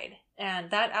had died.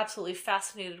 And that absolutely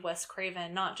fascinated Wes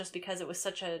Craven, not just because it was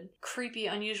such a creepy,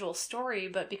 unusual story,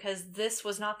 but because this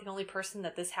was not the only person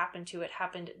that this happened to. It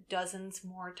happened dozens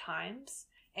more times.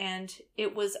 And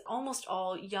it was almost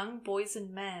all young boys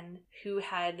and men who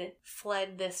had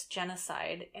fled this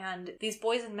genocide. And these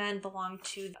boys and men belonged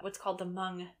to what's called the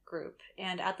Hmong group.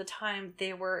 And at the time,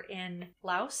 they were in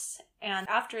Laos. And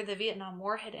after the Vietnam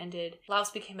War had ended,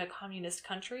 Laos became a communist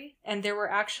country. And there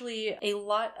were actually a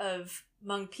lot of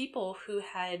Hmong people who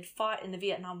had fought in the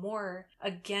Vietnam War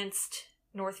against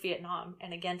North Vietnam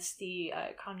and against the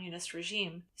communist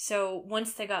regime. So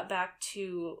once they got back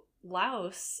to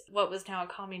Laos, what was now a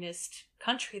communist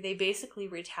country, they basically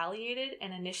retaliated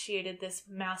and initiated this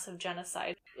massive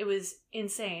genocide. It was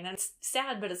insane. And it's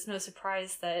sad, but it's no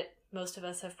surprise that most of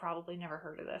us have probably never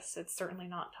heard of this. It's certainly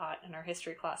not taught in our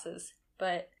history classes.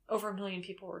 but over 1 million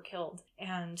people were killed.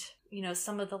 And, you know,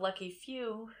 some of the lucky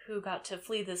few who got to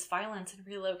flee this violence and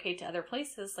relocate to other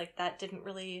places, like, that didn't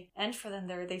really end for them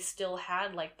there. They still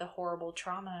had, like, the horrible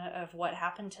trauma of what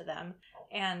happened to them.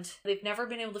 And they've never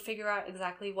been able to figure out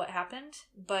exactly what happened,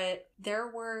 but there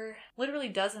were literally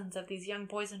dozens of these young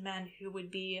boys and men who would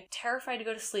be terrified to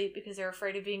go to sleep because they're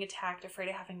afraid of being attacked, afraid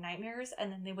of having nightmares,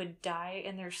 and then they would die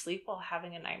in their sleep while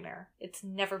having a nightmare. It's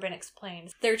never been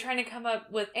explained. They're trying to come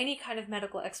up with any kind of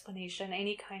medical explanation,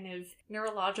 any kind of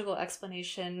neurological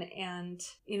explanation, and,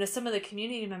 you know, some of the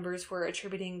community members were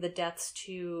attributing the deaths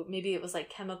to maybe it was like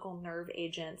chemical nerve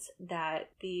agents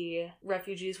that the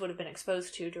refugees would have been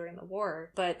exposed to during the war.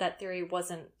 But that theory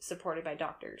wasn't supported by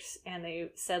doctors, and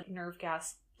they said nerve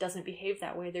gas doesn't behave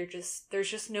that way. There's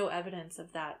just no evidence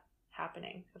of that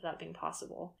happening, of that being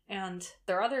possible. And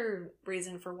their other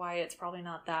reason for why it's probably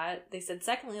not that, they said,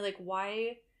 secondly, like,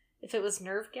 why, if it was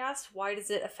nerve gas, why does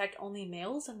it affect only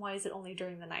males, and why is it only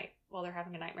during the night while they're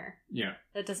having a nightmare? Yeah.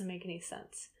 That doesn't make any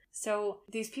sense. So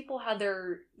these people had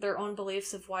their own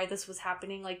beliefs of why this was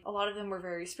happening. Like, a lot of them were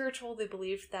very spiritual. They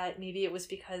believed that maybe it was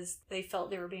because they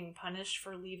felt they were being punished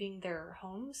for leaving their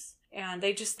homes. And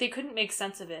they couldn't make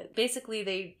sense of it. Basically,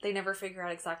 they never figured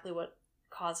out exactly what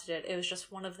caused it. It was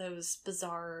just one of those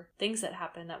bizarre things that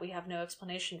happened that we have no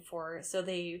explanation for. So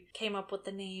they came up with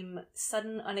the name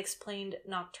Sudden Unexplained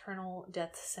Nocturnal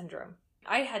Death Syndrome.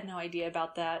 I had no idea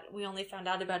about that. We only found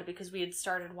out about it because we had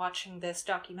started watching this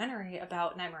documentary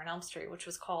about Nightmare on Elm Street, which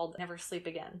was called Never Sleep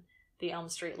Again, The Elm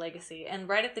Street Legacy. And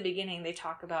right at the beginning, they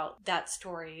talk about that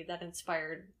story that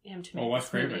inspired him to make this movie. Wes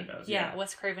Craven does, yeah.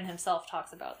 Wes Craven himself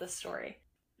talks about this story.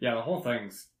 Yeah, the whole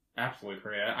thing's absolutely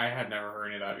crazy. I had never heard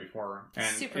any of that before.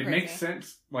 And super it crazy. makes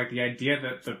sense, like, the idea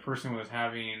that the person was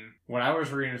having... What I was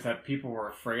reading is that people were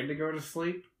afraid to go to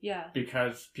sleep. Yeah.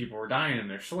 Because people were dying in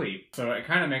their sleep. So it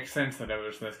kind of makes sense that it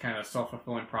was this kind of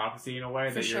self-fulfilling prophecy in a way,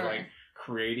 that you're, like,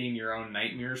 creating your own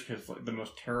nightmares, because, like, the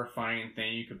most terrifying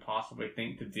thing you could possibly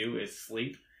think to do is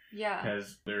sleep. Yeah.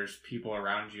 Because there's people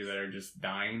around you that are just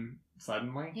dying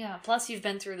suddenly. Yeah, plus you've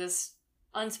been through this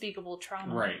unspeakable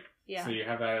trauma. Right. Yeah. So you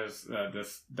have that as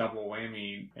this double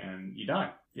whammy, and you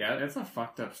die. Yeah, it's a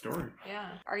fucked up story.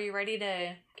 Yeah. Are you ready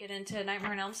to get into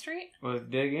Nightmare on Elm Street? Let's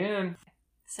dig in.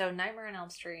 So Nightmare on Elm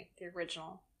Street, the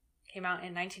original, came out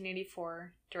in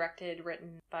 1984, directed,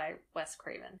 written by Wes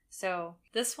Craven. So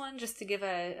this one, just to give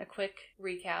a quick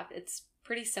recap, it's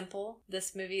pretty simple.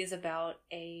 This movie is about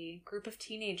a group of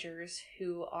teenagers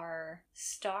who are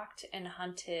stalked and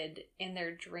hunted in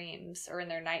their dreams or in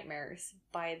their nightmares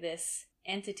by this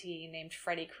entity named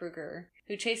Freddy Krueger,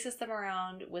 who chases them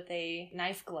around with a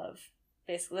knife glove.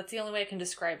 Basically, that's the only way I can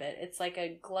describe it. It's like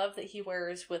a glove that he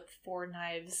wears with 4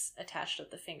 knives attached at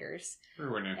the fingers.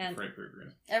 Everyone knows who Freddy Krueger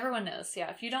is. Everyone knows,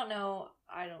 yeah. If you don't know,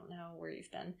 I don't know where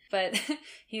you've been. But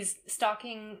he's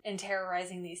stalking and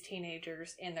terrorizing these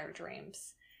teenagers in their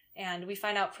dreams. And we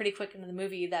find out pretty quick into the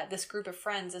movie that this group of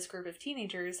friends, this group of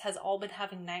teenagers, has all been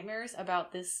having nightmares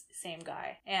about this same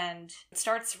guy. And it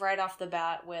starts right off the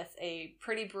bat with a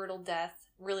pretty brutal death,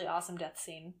 really awesome death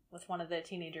scene with one of the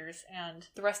teenagers. And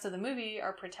the rest of the movie,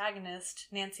 our protagonist,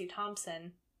 Nancy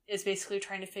Thompson, is basically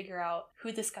trying to figure out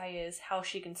who this guy is, how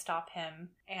she can stop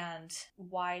him, and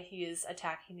why he is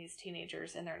attacking these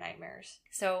teenagers in their nightmares.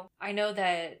 So I know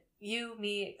that you,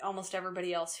 me, almost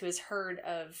everybody else who has heard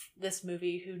of this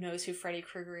movie, who knows who Freddy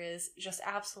Krueger is, just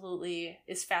absolutely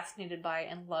is fascinated by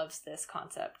and loves this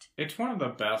concept. It's one of the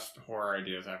best horror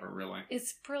ideas ever, really.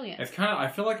 It's brilliant. It's kind of, I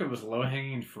feel like it was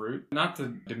low-hanging fruit. Not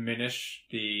to diminish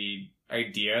the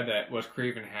idea that Wes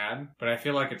Craven had, but I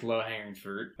feel like it's low-hanging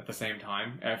fruit at the same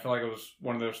time. I feel like it was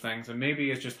one of those things, and maybe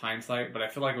it's just hindsight, but I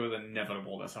feel like it was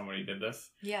inevitable that somebody did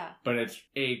this. Yeah. But it's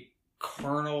a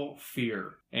carnal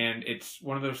fear, and it's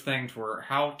one of those things where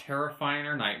how terrifying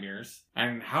are nightmares,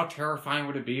 and how terrifying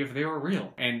would it be if they were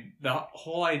real? And the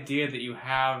whole idea that you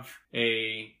have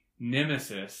a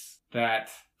nemesis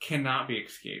that cannot be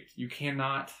escaped. You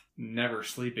cannot never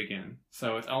sleep again.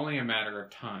 So it's only a matter of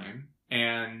time.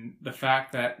 And the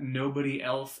fact that nobody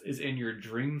else is in your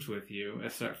dreams with you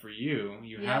except for you.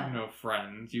 You have no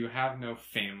friends. You have no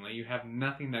family. You have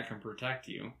nothing that can protect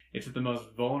you. It's the most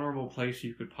vulnerable place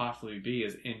you could possibly be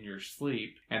is in your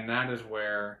sleep. And that is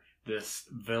where this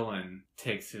villain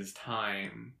takes his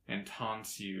time and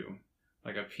taunts you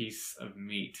like a piece of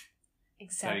meat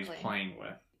that he's playing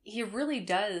with. He really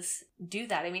does do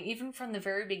that. I mean, even from the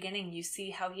very beginning, you see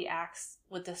how he acts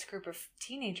with this group of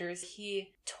teenagers.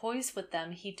 He toys with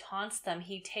them. He taunts them.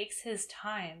 He takes his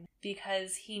time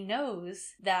because he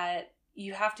knows that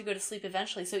you have to go to sleep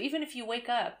eventually. So even if you wake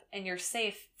up and you're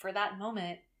safe for that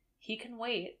moment, he can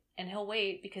wait, and he'll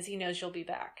wait because he knows you'll be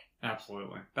back.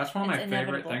 Absolutely. That's one of my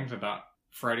favorite things about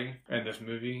Freddy and this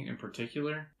movie in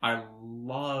particular. I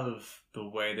love the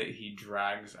way that he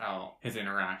drags out his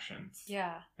interactions.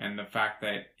 Yeah. And the fact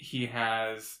that he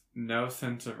has no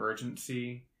sense of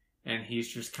urgency and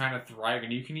he's just kind of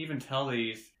thriving. You can even tell that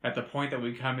he's, at the point that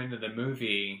we come into the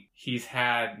movie, he's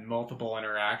had multiple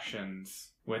interactions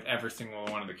with every single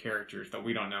one of the characters that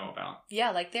we don't know about. Yeah,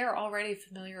 like they're already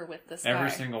familiar with this guy. Every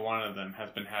single one of them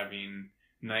has been having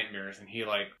nightmares, and he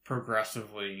like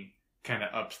progressively kind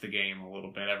of ups the game a little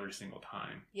bit every single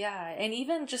time. Yeah, and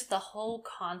even just the whole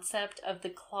concept of the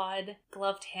clawed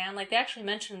gloved hand, like they actually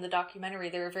mentioned in the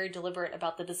documentary, they were very deliberate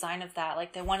about the design of that.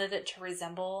 Like they wanted it to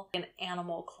resemble an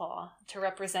animal claw to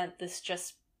represent this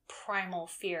just primal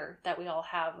fear that we all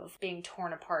have of being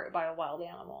torn apart by a wild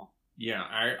animal. Yeah,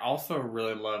 I also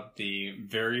really love the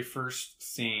very first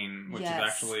scene, which is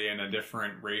actually in a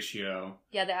different ratio.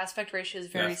 Yeah, the aspect ratio is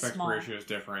very small. The aspect ratio is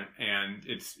different, and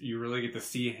you really get to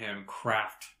see him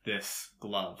craft this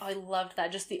glove. I loved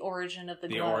that, just the origin of the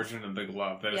glove. The origin of the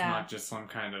glove. That is not just some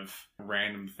kind of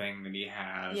random thing that he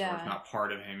has, or it's not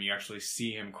part of him. You actually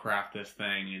see him craft this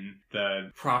thing, and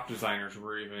the prop designers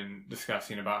were even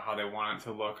discussing about how they want it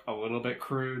to look a little bit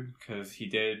crude, because he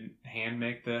did hand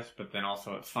make this, but then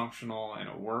also it's functional and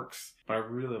it works. But I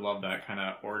really love that kind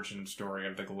of origin story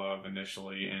of the glove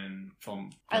initially in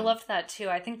film. I loved that too.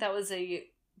 I think that was a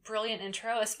brilliant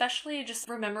intro, especially just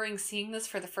remembering seeing this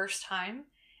for the first time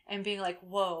and being like,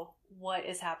 whoa, what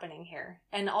is happening here?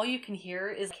 And all you can hear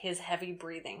is his heavy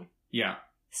breathing. Yeah.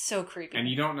 So creepy. And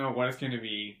you don't know what it's going to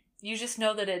be. You just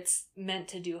know that it's meant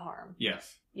to do harm.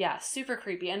 Yes. Yeah, super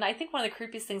creepy. And I think one of the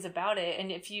creepiest things about it,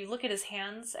 and if you look at his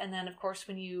hands, and then of course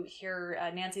when you hear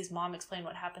Nancy's mom explain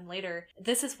what happened later,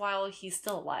 this is while he's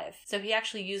still alive. So he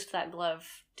actually used that glove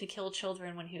to kill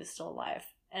children when he was still alive.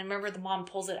 And remember, the mom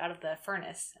pulls it out of the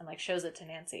furnace and like shows it to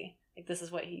Nancy. Like, this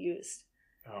is what he used.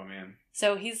 Oh, man.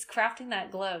 So he's crafting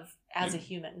that glove as a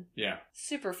human. Yeah.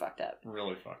 Super fucked up.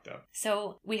 Really fucked up.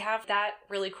 So we have that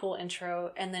really cool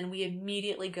intro, and then we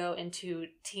immediately go into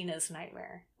Tina's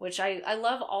nightmare, which I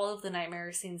love all of the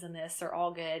nightmare scenes in this. They're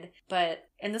all good. But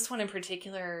in this one in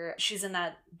particular, she's in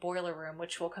that boiler room,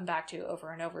 which we'll come back to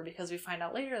over and over because we find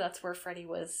out later that's where Freddy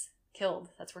was killed.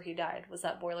 That's where he died, was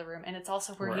that boiler room. And it's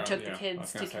also where he took the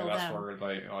kids to kill them.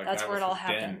 That's where it all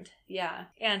happened. Yeah.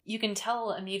 And you can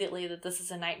tell immediately that this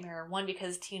is a nightmare. One,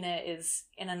 because Tina is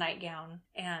in a nightgown.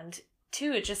 And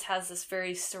two, it just has this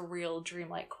very surreal,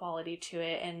 dreamlike quality to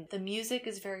it. And the music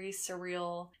is very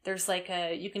surreal. There's like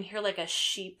you can hear like a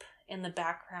sheep in the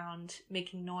background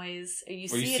making noise. You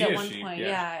see it at one point,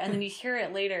 and then you hear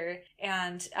it later.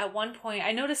 And at one point,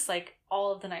 I noticed like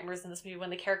all of the nightmares in this movie, when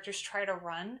the characters try to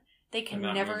run, they can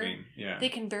they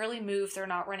can barely move. They're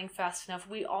not running fast enough.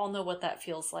 We all know what that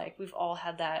feels like. We've all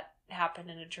had that happen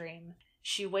in a dream.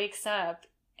 She wakes up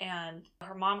and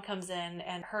her mom comes in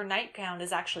and her nightgown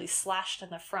is actually slashed in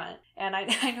the front. And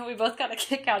I know we both got a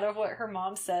kick out of what her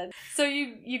mom said. So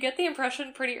you get the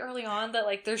impression pretty early on that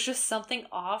like there's just something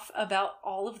off about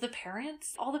all of the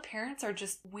parents. All the parents are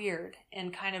just weird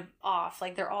and kind of off.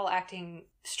 Like they're all acting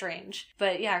strange.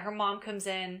 But yeah, her mom comes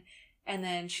in. And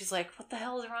then she's like, what the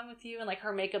hell is wrong with you? And like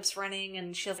her makeup's running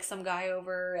and she has like some guy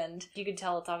over and you can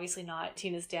tell it's obviously not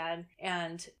Tina's dad.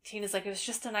 And Tina's like, it was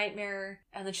just a nightmare.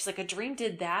 And then she's like, a dream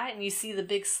did that? And you see the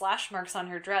big slash marks on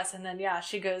her dress. And then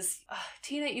she goes,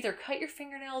 Tina, either cut your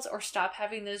fingernails or stop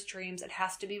having those dreams. It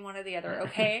has to be one or the other,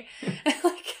 okay?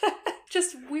 Like,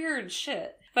 just weird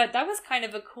shit. But that was kind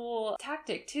of a cool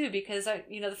tactic too, because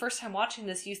the first time watching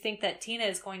this, you think that Tina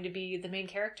is going to be the main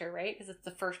character, right? Because it's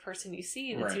the first person you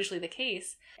see, and it's usually the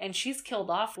case. And she's killed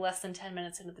off less than 10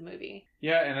 minutes into the movie.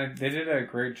 Yeah, and they did a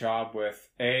great job with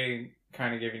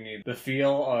kind of giving you the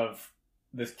feel of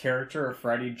this character of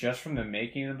Freddy just from the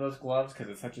making of those gloves, because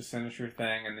it's such a sinister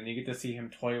thing, and then you get to see him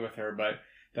toy with her. But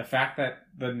the fact that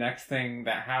the next thing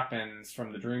that happens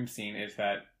from the dream scene is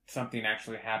that something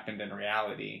actually happened in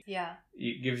reality. Yeah.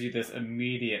 It gives you this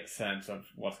immediate sense of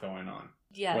what's going on.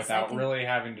 Yes. Without really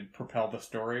having to propel the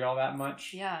story all that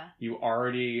much. Yeah. You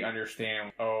already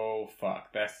understand, oh,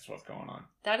 fuck, that's what's going on.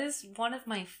 That is one of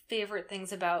my favorite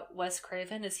things about Wes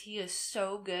Craven, is he is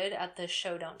so good at the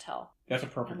show, don't tell. That's a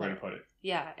perfect way to put it.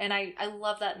 Yeah, and I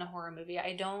love that in a horror movie.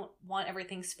 I don't want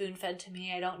everything spoon-fed to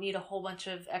me. I don't need a whole bunch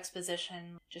of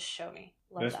exposition. Just show me.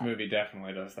 Love this movie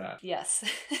definitely does that. Yes.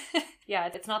 Yeah,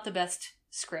 it's not the best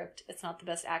script. It's not the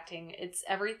best acting. It's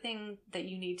everything that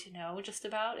you need to know just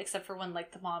about, except for when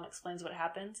like the mom explains what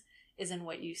happens, is in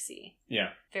what you see. Yeah.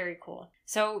 Very cool.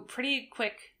 So pretty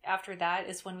quick after that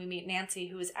is when we meet Nancy,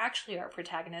 who is actually our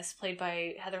protagonist, played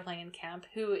by Heather Langenkamp,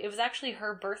 who it was actually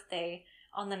her birthday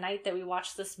on the night that we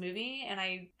watched this movie, and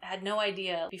I had no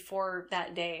idea before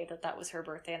that day that was her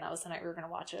birthday, and that was the night we were going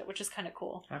to watch it, which is kind of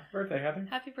cool. Happy birthday, Heather.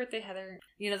 Happy birthday, Heather.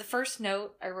 The first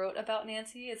note I wrote about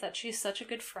Nancy is that she's such a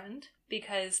good friend,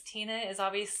 because Tina is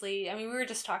obviously, we were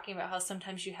just talking about how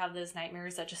sometimes you have those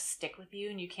nightmares that just stick with you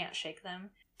and you can't shake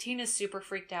them. Tina's super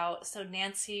freaked out, so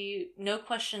Nancy, no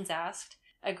questions asked,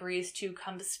 agrees to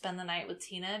come spend the night with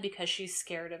Tina because she's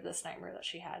scared of this nightmare that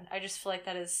she had. I just feel like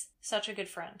that is such a good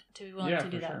friend to be willing to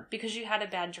do that. Sure. Because you had a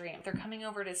bad dream. They're coming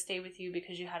over to stay with you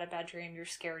because you had a bad dream, you're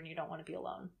scared, and you don't want to be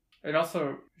alone. It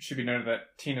also should be noted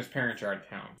that Tina's parents are out of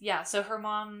town. Yeah, so her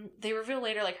mom, they reveal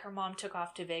later, her mom took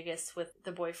off to Vegas with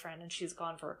the boyfriend and she's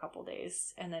gone for a couple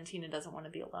days, and then Tina doesn't want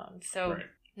to be alone. So right.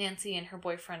 Nancy and her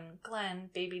boyfriend, Glenn,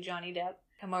 baby Johnny Depp,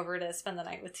 come over to spend the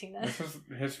night with Tina. This is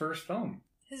his first film.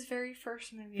 His very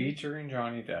first movie. Featuring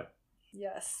Johnny Depp.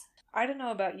 Yes. I don't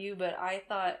know about you, but I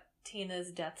thought Tina's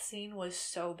death scene was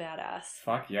so badass.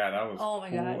 Fuck yeah, that was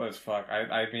cool as fuck.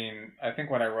 I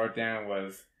think what I wrote down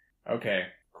was, okay,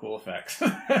 cool effects.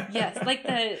 Yes,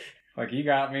 you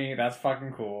got me, that's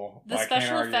fucking cool. The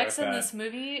special effects in this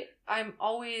movie, I'm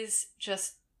always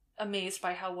just amazed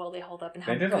by how well they hold up and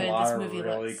how good this movie looks. They did a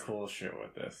lot of really cool shit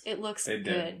with this. It looks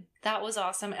good. That was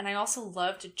awesome. And I also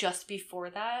loved just before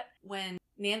that, when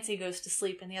Nancy goes to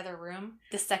sleep in the other room,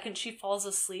 the second she falls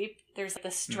asleep, there's the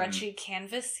stretchy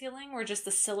canvas ceiling where just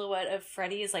the silhouette of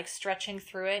Freddy is stretching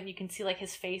through it, and you can see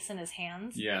his face and his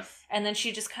hands. Yes. And then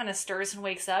she just kind of stirs and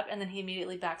wakes up, and then he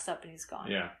immediately backs up and he's gone.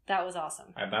 Yeah. That was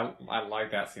awesome. I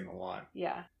like that scene a lot.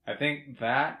 Yeah. I think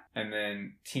that, and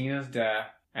then Tina's death,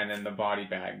 and then the body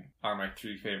bag are my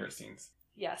 3 favorite scenes.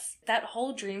 Yes. That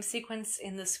whole dream sequence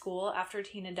in the school after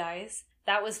Tina dies,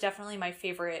 that was definitely my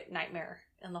favorite nightmare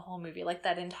in the whole movie.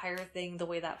 That entire thing, the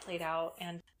way that played out.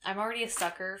 And I'm already a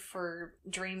sucker for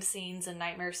dream scenes and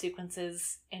nightmare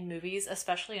sequences in movies,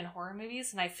 especially in horror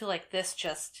movies. And I feel like this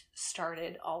just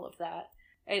started all of that.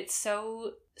 It's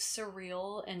so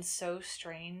surreal and so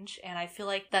strange. And I feel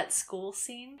like that school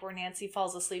scene where Nancy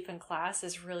falls asleep in class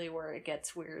is really where it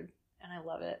gets weird. And I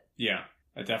love it. Yeah,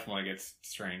 it definitely gets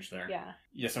strange there. Yeah.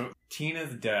 Yeah, so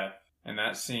Tina's death and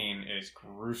that scene is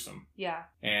gruesome. Yeah.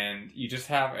 And you just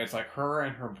have, it's her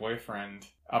and her boyfriend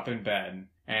up in bed,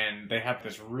 and they have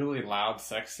this really loud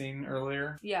sex scene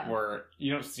earlier. Yeah. Where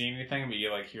you don't see anything, but you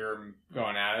hear them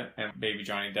going at it, and baby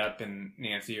Johnny Depp and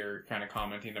Nancy are kind of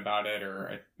commenting about it,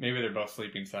 or maybe they're both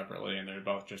sleeping separately and they're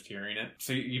both just hearing it.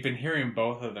 So you've been hearing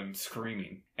both of them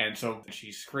screaming. And so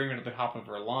she's screaming at the top of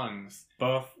her lungs.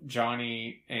 Both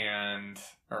Johnny and,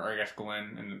 or I guess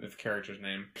Glenn, and the character's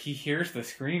name, he hears the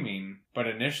screaming, but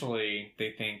initially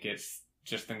they think it's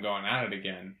just them going at it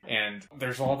again. And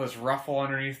there's all this ruffle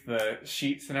underneath the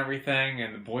sheets and everything,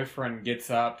 and the boyfriend gets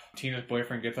up, Tina's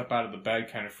boyfriend gets up out of the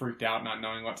bed kind of freaked out, not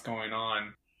knowing what's going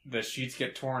on. The sheets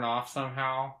get torn off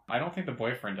somehow. I don't think the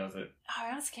boyfriend does it. Oh, I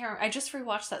honestly can't remember. I just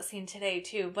rewatched that scene today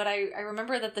too, but I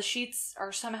remember that the sheets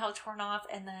are somehow torn off,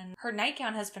 and then her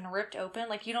nightgown has been ripped open.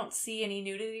 You don't see any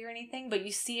nudity or anything, but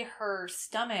you see her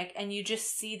stomach, and you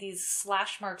just see these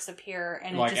slash marks appear,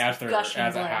 and it just gushing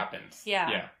as blood. It happens.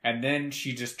 Yeah. And then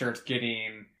she just starts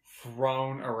getting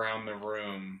thrown around the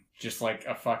room just like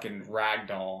a fucking rag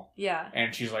doll. Yeah.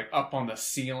 And she's up on the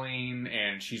ceiling,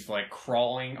 and she's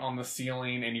crawling on the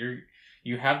ceiling, and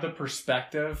you have the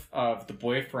perspective of the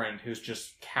boyfriend who's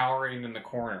just cowering in the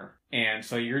corner. And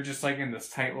so you're just in this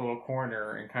tight little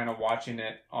corner and kind of watching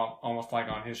it almost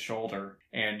on his shoulder.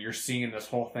 And you're seeing this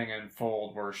whole thing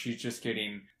unfold where she's just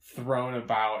getting thrown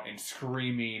about and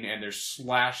screaming, and there's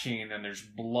slashing and there's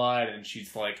blood, and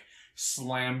she's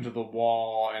slammed to the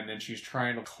wall, and then she's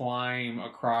trying to climb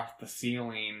across the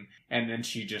ceiling, and then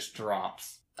she just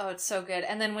drops. Oh, it's so good.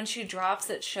 And then when she drops,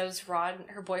 it shows Rod,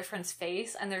 her boyfriend's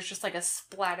face, and there's just a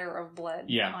splatter of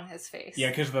blood on his face. Yeah,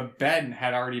 because the bed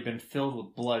had already been filled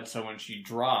with blood, so when she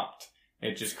dropped,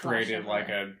 it just created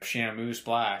a Shamu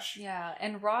splash. Yeah,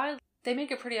 and Rod, they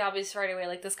make it pretty obvious right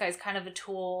away, this guy's kind of a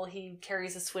tool, he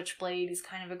carries a switchblade, he's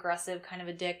kind of aggressive, kind of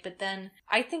a dick, but then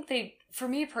I think for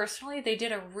me personally, they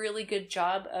did a really good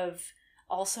job of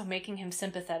also making him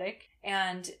sympathetic.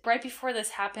 And right before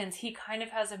this happens, he kind of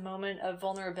has a moment of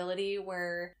vulnerability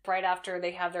where right after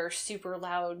they have their super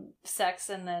loud sex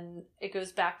and then it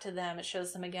goes back to them, it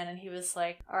shows them again, and he was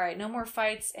like, all right, no more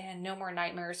fights and no more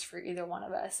nightmares for either one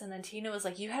of us. And then Tina was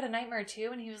like, you had a nightmare too?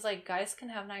 And he was like, guys can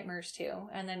have nightmares too.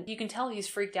 And then you can tell he's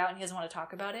freaked out and he doesn't want to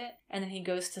talk about it. And then he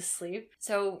goes to sleep.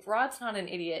 So Rod's not an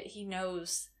idiot. He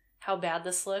knows how bad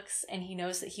this looks, and he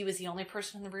knows that he was the only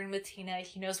person in the room with Tina.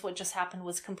 He knows what just happened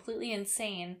was completely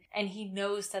insane, and he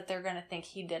knows that they're gonna think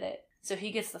he did it. So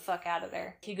he gets the fuck out of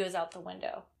there. He goes out the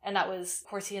window. And that was, of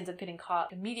course, he ends up getting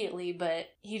caught immediately, but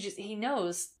he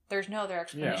knows there's no other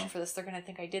explanation for this. They're going to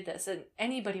think I did this. And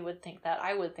anybody would think that.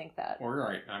 I would think that. Well,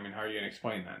 right. I mean, how are you going to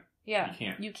explain that? Yeah.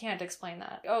 You can't explain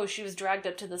that. Oh, she was dragged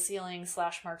up to the ceiling,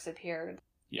 slash marks appeared.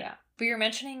 Yeah. But you're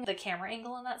mentioning the camera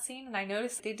angle in that scene, and I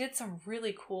noticed they did some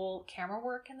really cool camera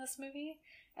work in this movie.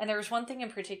 And there was one thing in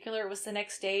particular, it was the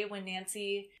next day when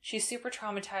Nancy, she's super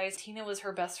traumatized. Tina was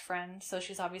her best friend, so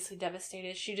she's obviously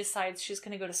devastated. She decides she's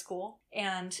going to go to school.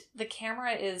 And the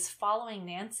camera is following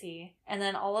Nancy, and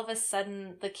then all of a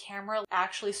sudden, the camera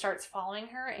actually starts following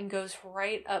her and goes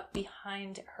right up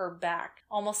behind her back,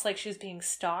 almost like she's being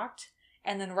stalked.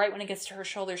 And then right when it gets to her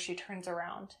shoulder, she turns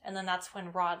around. And then that's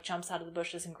when Rod jumps out of the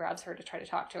bushes and grabs her to try to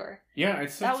talk to her. Yeah,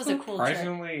 that was a cool trick.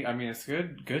 Surprisingly, I mean, it's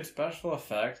good special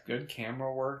effects, good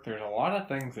camera work. There's a lot of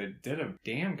things they did a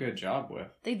damn good job with.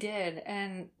 They did.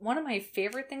 And one of my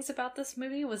favorite things about this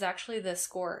movie was actually the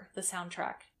score, the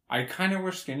soundtrack. I kind of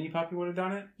wish Skinny Puppy would have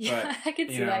done it. Yeah, but, I could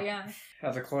see that, yeah.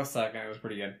 As a close second, it was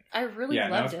pretty good. I really loved it. Yeah,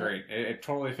 that was great. It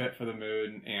totally fit for the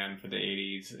mood and for the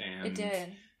 80s. And it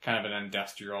did. Kind of an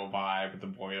industrial vibe with the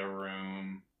boiler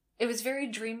room. It was very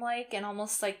dreamlike and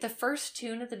almost like the first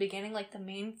tune at the beginning, like the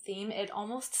main theme, it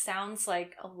almost sounds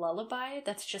like a lullaby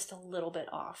that's just a little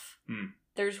bit off.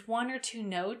 There's one or two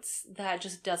notes that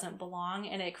just doesn't belong,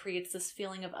 and it creates this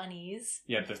feeling of unease.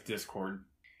 Yeah, this discord.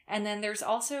 And then there's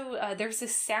also, there's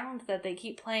this sound that they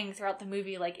keep playing throughout the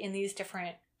movie, like in these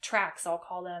different tracks, I'll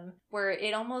call them, where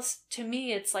it almost, to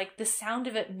me, it's like the sound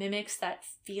of it mimics that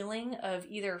feeling of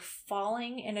either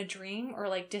falling in a dream or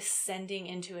like descending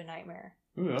into a nightmare.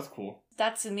 Ooh, that's cool.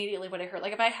 That's immediately what I heard.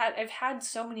 Like I've had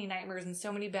so many nightmares and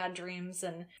so many bad dreams,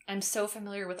 and I'm so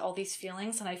familiar with all these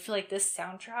feelings, and I feel like this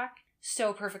soundtrack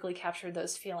so perfectly captured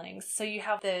those feelings. So you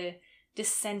have the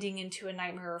descending into a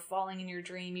nightmare or falling in your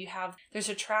dream. There's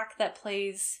a track that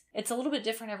plays, it's a little bit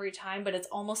different every time, but it's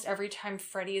almost every time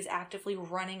Freddy is actively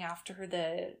running after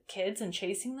the kids and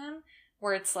chasing them,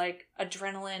 where it's like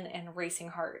adrenaline and racing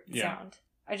heart sound.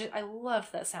 I love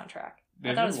that soundtrack.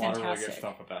 I thought it was fantastic. A lot of really good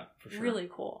stuff with that, for sure. Really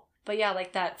cool. But yeah,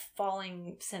 like that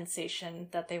falling sensation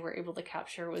that they were able to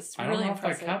capture was really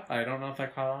impressive. I don't know if I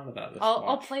caught on to that.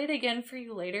 I'll play it again for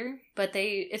you later, but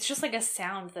it's just like a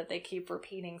sound that they keep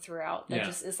repeating throughout that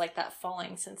just is like that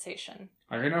falling sensation.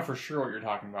 I know for sure what you're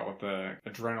talking about with the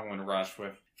adrenaline rush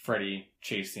with Freddy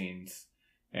chase scenes.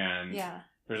 And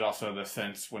there's also the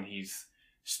sense when he's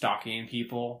stalking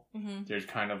people, there's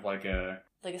kind of like a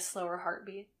slower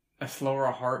heartbeat. A slower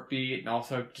heartbeat, and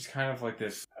also just kind of like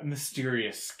this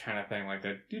mysterious kind of thing, like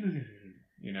the,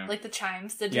 you know, like the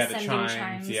chimes, the descending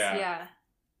chimes. Yeah,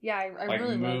 I like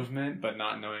really movement, but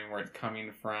not knowing where it's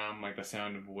coming from, like the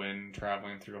sound of wind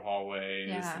traveling through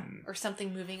hallways, or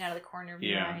something moving out of the corner of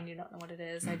your eye and you don't know what it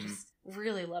is. I just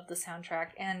really love the soundtrack.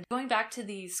 And going back to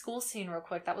the school scene real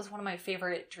quick, that was one of my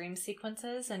favorite dream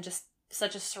sequences, and just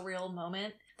such a surreal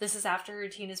moment. This is after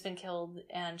Tina's been killed,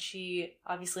 and she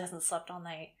obviously hasn't slept all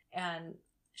night. And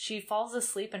she falls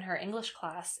asleep in her English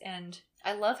class, and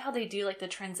I love how they do like the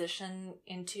transition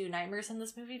into nightmares in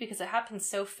this movie, because it happens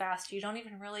so fast you don't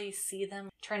even really see them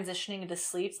transitioning into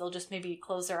sleep. They'll just maybe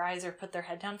close their eyes or put their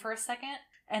head down for a second,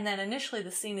 and then initially the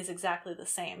scene is exactly the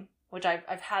same, which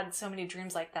I've had so many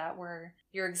dreams like that where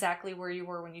you're exactly where you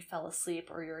were when you fell asleep,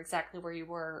 or you're exactly where you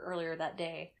were earlier that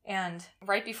day. And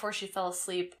right before she fell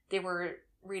asleep, they were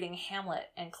reading Hamlet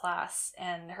in class,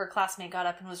 and her classmate got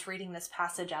up and was reading this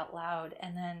passage out loud,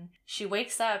 and then she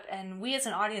wakes up, and we as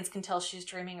an audience can tell she's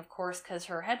dreaming, of course, because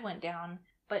her head went down,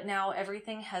 but now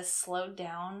everything has slowed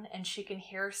down, and she can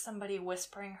hear somebody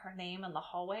whispering her name in the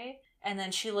hallway, and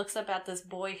then she looks up at this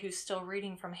boy who's still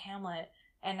reading from Hamlet,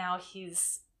 and now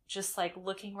he's just like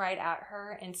looking right at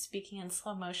her and speaking in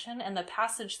slow motion, and the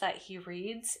passage that he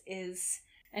reads is,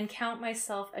 "And count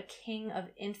myself a king of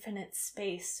infinite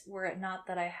space, were it not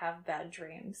that I have bad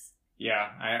dreams." Yeah,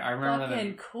 I remember that.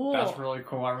 Fucking cool. That's really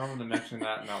cool. I remember them mentioning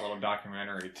that in that little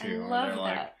documentary too. I love that.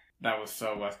 Like, that was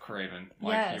so Wes Craven.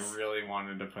 Like, he really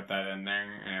wanted to put that in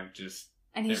there, and it just...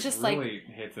 And he's just really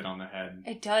hits it on the head.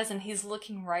 It does, and he's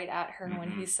looking right at her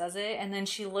when he says it, and then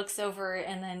she looks over,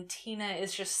 and then Tina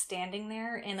is just standing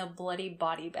there in a bloody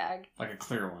body bag. Like a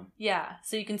clear one. Yeah,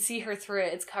 so you can see her through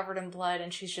it. It's covered in blood,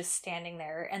 and she's just standing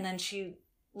there, and then she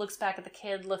looks back at the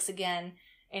kid, looks again,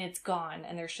 and it's gone,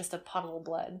 and there's just a puddle of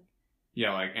blood.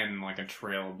 Yeah, and a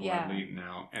trail of blood leading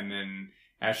out, and then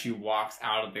as she walks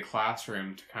out of the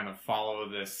classroom to kind of follow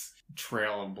this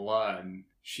trail of blood,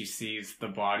 she sees the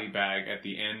body bag at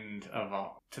the end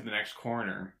to the next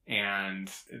corner,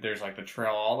 and there's like the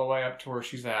trail all the way up to where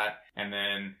she's at, and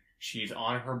then she's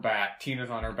on her back.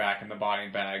 Tina's on her back in the body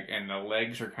bag, and the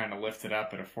legs are kind of lifted up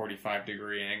at a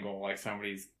 45-degree angle, like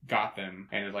somebody's got them,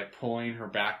 and is like pulling her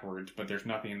backwards, but there's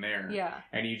nothing there. Yeah.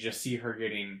 And you just see her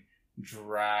getting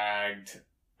dragged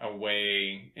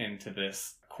away into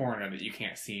this corner that you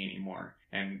can't see anymore,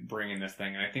 and bringing this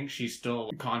thing. And I think she's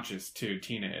still conscious too.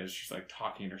 Tina is. She's like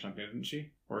talking or something, isn't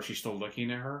she? Or is she still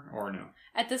looking at her? Or no?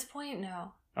 At this point,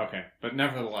 no. Okay, but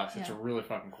nevertheless, it's a really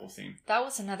fucking cool scene. That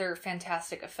was another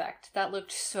fantastic effect. That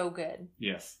looked so good.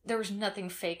 Yes. There was nothing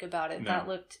fake about it. No. That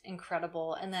looked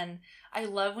incredible. And then I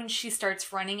love when she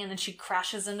starts running and then she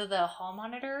crashes into the hall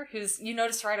monitor, who's, you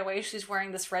notice right away, she's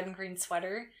wearing this red and green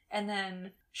sweater. And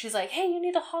then she's like, hey, you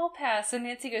need a hall pass. And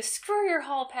Nancy goes, screw your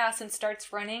hall pass, and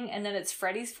starts running. And then it's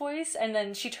Freddy's voice. And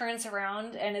then she turns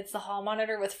around and it's the hall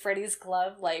monitor with Freddy's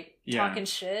glove, like, talking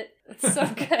shit. It's so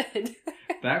good.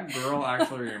 That girl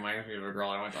actually reminds me of a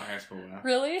girl I went to high school with.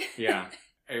 Really? Yeah.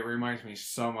 It reminds me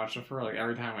so much of her. Like,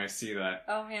 every time I see that,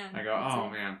 oh man, I go, oh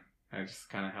man. I just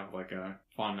kind of have like a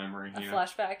fond memory. A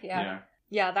flashback, yeah.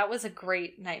 Yeah, that was a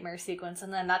great nightmare sequence.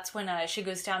 And then that's when she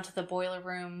goes down to the boiler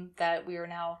room that we are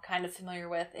now kind of familiar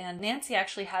with. And Nancy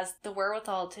actually has the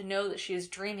wherewithal to know that she is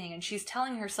dreaming. And she's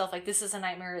telling herself, like, this is a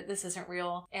nightmare. This isn't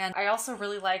real. And I also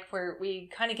really like where we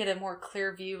kind of get a more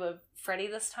clear view of Freddy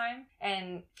this time.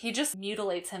 And he just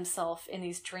mutilates himself in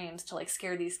these dreams to, like,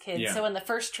 scare these kids. Yeah. So in the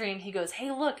first dream, he goes,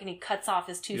 hey, look. And he cuts off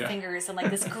his two fingers. And,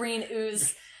 like, this green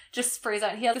ooze just sprays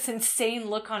out. He has this insane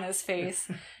look on his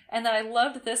face. And then I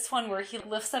loved this one where he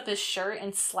lifts up his shirt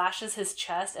and slashes his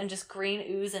chest and just green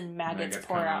ooze and maggots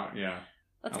pour out. Yeah.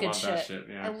 That's good shit.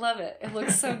 I love it. It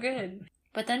looks so good.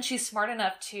 But then she's smart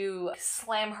enough to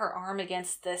slam her arm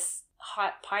against this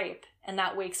hot pipe, and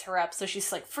that wakes her up. So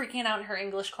she's like freaking out in her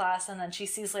English class, and then she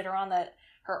sees later on that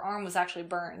her arm was actually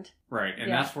burned. Right, and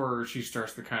that's where she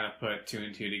starts to kind of put two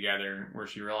and two together, where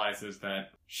she realizes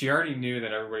that she already knew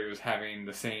that everybody was having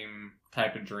the same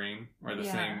type of dream, or the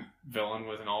same villain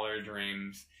was in all their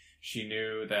dreams. She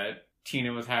knew that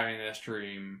Tina was having this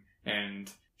dream,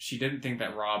 and she didn't think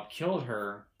that Rob killed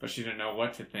her, but she didn't know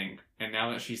what to think. And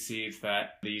now that she sees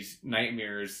that these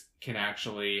nightmares can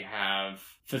actually have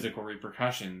physical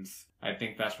repercussions, I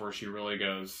think that's where she really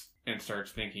goes and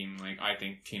starts thinking, like, I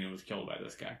think Tina was killed by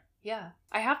this guy. Yeah.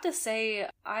 I have to say,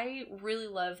 I really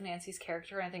love Nancy's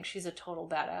character, and I think she's a total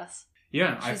badass.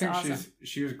 Yeah, I think awesome.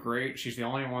 She was great. She's the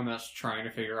only one that's trying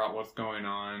to figure out what's going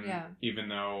on, even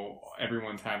though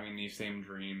everyone's having these same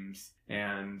dreams.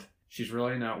 And she's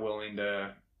really not willing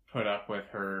to put up with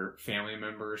her family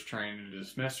members trying to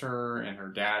dismiss her, and her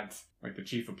dad's like the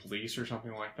chief of police or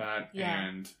something like that. Yeah.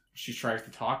 And she tries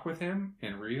to talk with him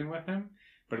and reason with him,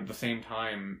 but at the same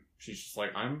time, she's just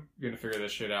like, I'm going to figure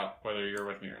this shit out whether you're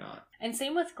with me or not. And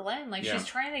same with Glenn. Like, she's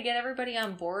trying to get everybody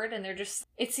on board, and they're just...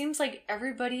 It seems like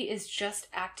everybody is just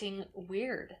acting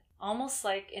weird. Almost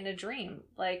like in a dream.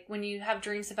 Like, when you have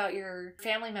dreams about your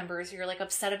family members, you're, like,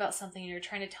 upset about something, and you're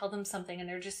trying to tell them something, and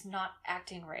they're just not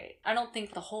acting right. I don't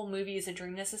think the whole movie is a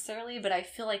dream necessarily, but I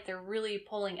feel like they're really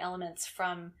pulling elements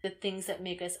from the things that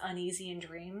make us uneasy in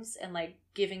dreams, and, like,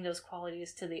 giving those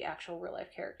qualities to the actual real life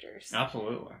characters.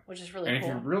 Absolutely. Which is really cool.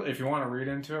 And if you want to read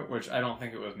into it, which I don't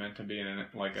think it was meant to be in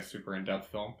like a super in-depth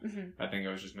film. Mm-hmm. I think it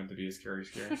was just meant to be a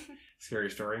scary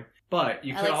story. But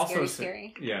you could also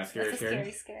scary. Yeah,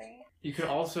 scary. You could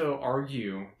also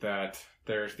argue that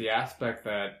there's the aspect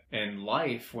that in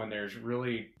life, when there's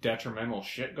really detrimental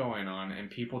shit going on and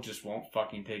people just won't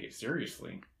fucking take it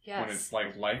seriously. Yes. When it's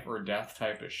like life or death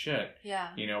type of shit. Yeah.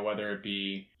 You know, whether it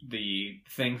be the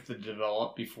things that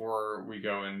develop before we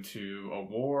go into a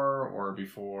war, or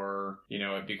before, you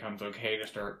know, it becomes okay to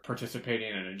start participating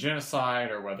in a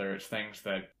genocide, or whether it's things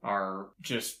that are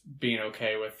just being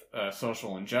okay with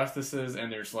social injustices.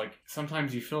 And there's like,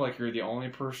 sometimes you feel like you're the only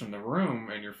person in the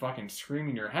room and you're fucking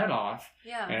screaming your head off.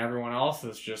 Yeah. And everyone else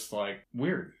is just like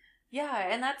weird. Yeah,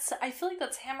 and I feel like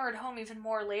that's hammered home even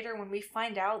more later when we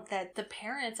find out that the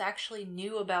parents actually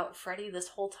knew about Freddy this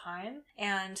whole time.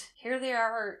 And here they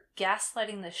are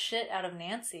gaslighting the shit out of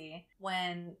Nancy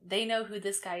when they know who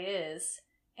this guy is.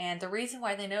 And the reason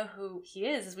why they know who he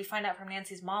is we find out from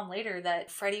Nancy's mom later that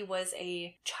Freddy was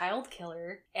a child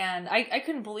killer. And I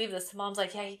couldn't believe this. The mom's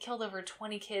like, yeah, he killed over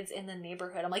 20 kids in the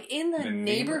neighborhood. I'm like, in the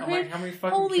neighborhood? I'm like, how many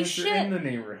fucking Holy kids shit. are in the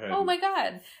neighborhood? Oh my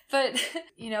god. But,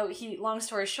 you know, long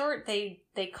story short, they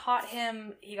caught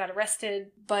him, he got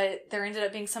arrested, but there ended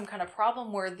up being some kind of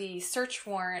problem where the search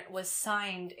warrant was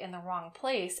signed in the wrong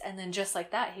place, and then just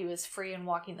like that, he was free and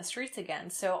walking the streets again.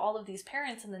 So all of these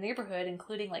parents in the neighborhood,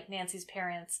 including like Nancy's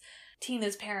parents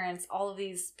Tina's parents, all of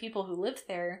these people who lived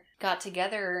there got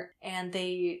together and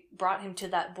they brought him to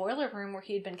that boiler room where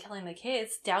he had been killing the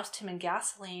kids, doused him in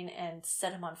gasoline, and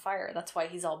set him on fire. That's why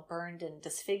he's all burned and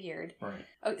disfigured.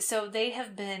 Right. So they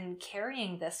have been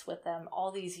carrying this with them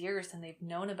all these years, and they've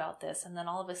known about this. And then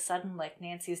all of a sudden, like,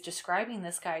 Nancy's describing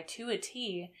this guy to a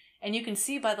T, and you can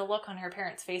see by the look on her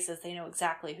parents' faces, they know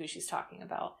exactly who she's talking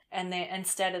about. And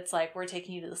instead it's like, we're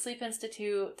taking you to the Sleep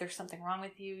Institute. There's something wrong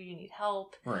with you. You need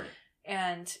help. Right.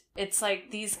 And it's like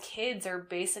these kids are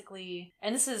basically,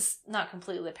 and this is not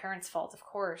completely the parents' fault, of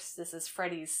course. This is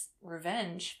Freddy's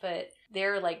revenge, but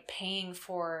they're like paying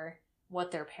for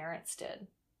what their parents did.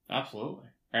 Absolutely.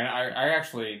 And I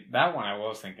actually, that one I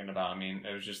was thinking about. I mean,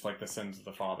 it was just like the sins of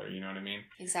the father, you know what I mean?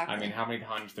 Exactly. I mean, how many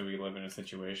times do we live in a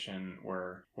situation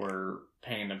where we're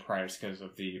paying the price because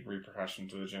of the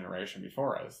repercussions of the generation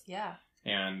before us? Yeah.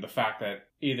 And the fact that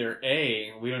either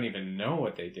A, we don't even know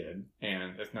what they did,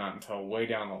 and it's not until way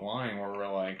down the line where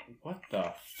we're like, what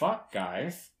the fuck,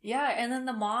 guys? Yeah, and then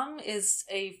the mom is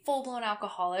a full-blown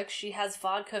alcoholic. She has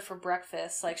vodka for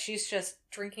breakfast. Like, she's just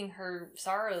drinking her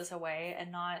sorrows away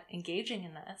and not engaging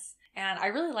in this. And I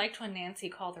really liked when Nancy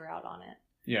called her out on it.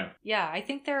 Yeah. Yeah, I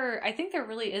think there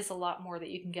really is a lot more that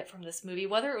you can get from this movie.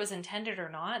 Whether it was intended or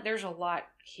not, there's a lot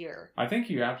here. I think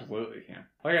you absolutely can.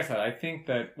 Like I said, I think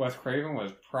that Wes Craven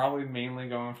was probably mainly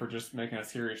going for just making a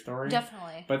serious story.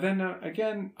 Definitely. But then,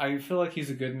 again, I feel like he's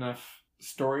a good enough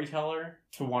storyteller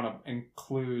to want to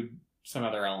include some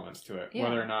other elements to it. Yeah.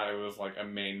 Whether or not it was like a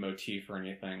main motif or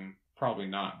anything, probably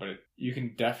not, but you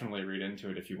can definitely read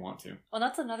into it if you want to. Well,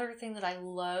 that's another thing that I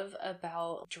love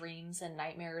about dreams and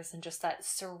nightmares and just that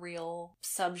surreal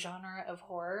subgenre of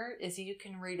horror is you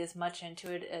can read as much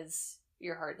into it as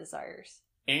your heart desires.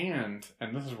 And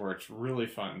this is where it's really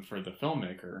fun for the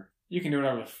filmmaker, you can do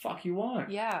whatever the fuck you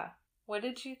want. Yeah. What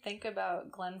did you think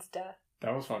about Glenn's death?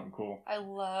 That was fucking cool. I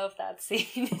love that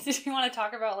scene. Did you want to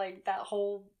talk about like that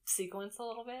whole sequence a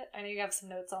little bit? I know you have some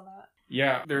notes on that.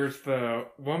 Yeah, there's the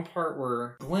one part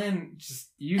where Glenn just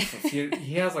useless.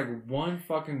 he has like one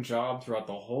fucking job throughout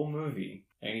the whole movie,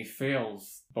 and he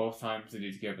fails both times that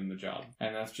he's given the job.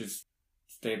 And that's just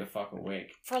stay the fuck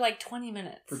awake. For like 20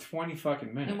 minutes. For 20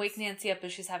 fucking minutes. And wake Nancy up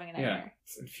as she's having a nightmare. Yeah,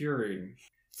 it's infuriating.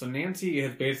 So Nancy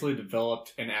has basically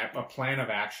developed a plan of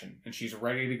action, and she's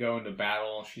ready to go into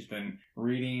battle. She's been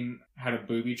reading how to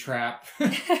booby trap.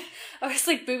 I was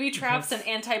like booby traps and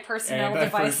anti-personnel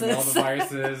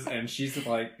devices. And she's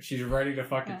ready to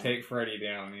fucking take Freddy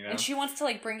down, you know? And she wants to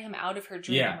like bring him out of her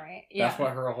dream, right? Yeah, that's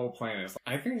what her whole plan is.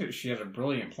 I think that she has a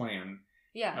brilliant plan.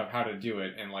 Yeah. Of how to do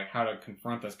it and like how to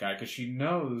confront this guy because she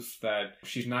knows that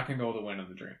she's not going to be able to win in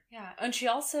the dream. Yeah. And she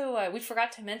also, we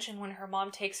forgot to mention when her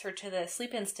mom takes her to the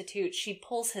Sleep Institute, she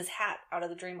pulls his hat out of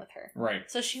the dream with her.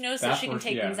 Right. So she knows that she can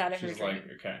take things out of her dream. She's like,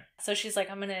 okay. So she's like,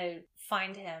 I'm going to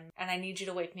find him and I need you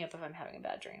to wake me up if I'm having a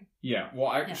bad dream. Yeah.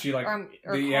 Well, she like,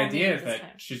 or the idea is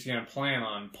that she's going to plan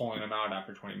on pulling him out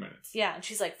after 20 minutes. Yeah. And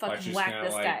she's like, fucking whack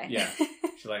this guy. Yeah.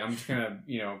 She's like, I'm just going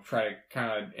to, try to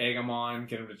kind of egg him on,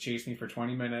 get him to chase me for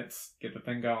 20 minutes, get the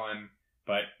thing going,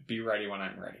 but be ready when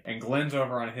I'm ready. And Glenn's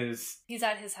over on his... He's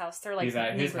at his house. They're like He's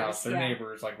at neighbors. His house. They're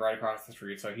neighbors, like right across the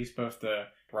street. So he's supposed to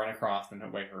run across and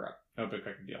wake her up. No big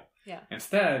fucking deal. Yeah.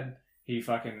 Instead, he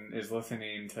fucking is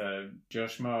listening to Joe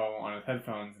Schmo on his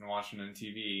headphones and watching on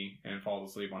TV and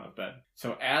falls asleep on his bed.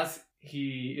 So as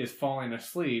he is falling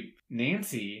asleep,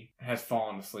 Nancy has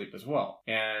fallen asleep as well.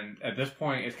 And at this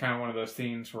point, it's kind of one of those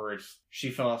scenes where she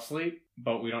fell asleep,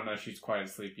 but we don't know she's quite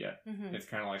asleep yet. Mm-hmm. It's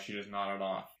kind of like she just nodded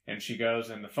off. And she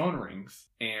goes and the phone rings.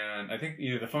 And I think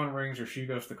either the phone rings or she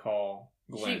goes to call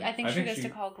Glenn. I think she goes to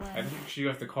call Glenn. I think she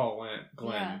goes to call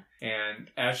Glenn. Yeah.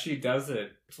 And as she does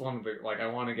it, it's one of the, like, I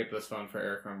want to get this phone for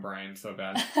Erica and Brian so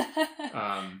bad.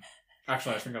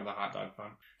 Actually, I was thinking of the hot dog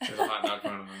phone. There's a hot dog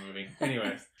phone in the movie.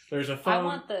 Anyways, there's a phone. I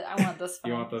want this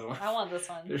phone. You want this one? I want this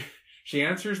one. She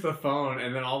answers the phone,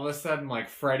 and then all of a sudden, like,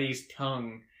 Freddy's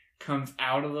tongue comes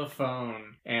out of the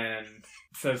phone and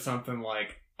says something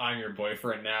like, I'm your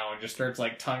boyfriend now, and just starts,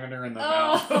 like, tonguing her in the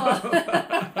mouth.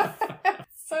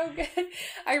 So good.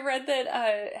 I read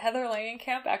that Heather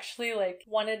Langenkamp actually like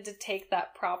wanted to take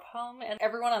that prop home, and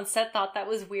everyone on set thought that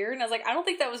was weird. And I was like, I don't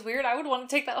think that was weird. I would want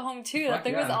to take that home too. That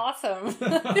thing was awesome.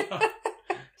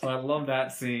 So I love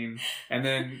that scene. And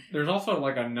then there's also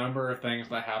like a number of things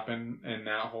that happen in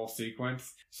that whole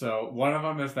sequence. So one of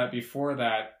them is that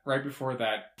right before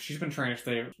that, she's been trying to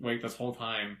stay awake this whole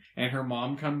time. And her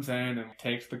mom comes in and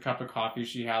takes the cup of coffee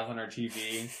she has on her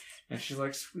TV. And she's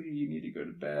like, sweetie, you need to go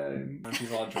to bed. And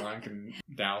she's all drunk and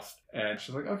doused. And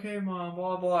she's like, okay, mom,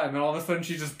 blah, blah. And then all of a sudden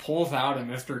she just pulls out a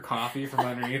Mr. Coffee from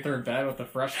underneath her bed with a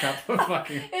fresh cup of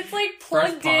fucking... It's like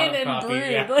plugged in and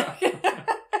brewed. Yeah.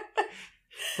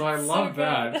 So I love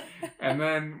that. And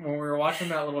then when we were watching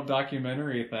that little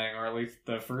documentary thing, or at least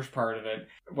the first part of it,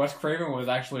 Wes Craven was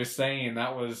actually saying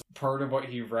that was part of what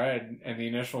he read in the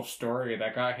initial story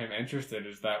that got him interested,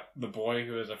 is that the boy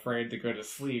who was afraid to go to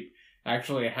sleep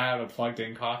actually had a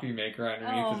plugged-in coffee maker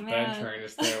underneath his bed trying to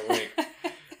stay awake.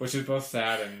 Which is both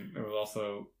sad, and it was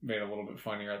also made a little bit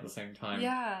funnier at the same time.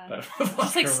 Yeah. That was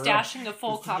just like stashing a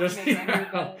full coffee maker under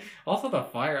your bed. Also the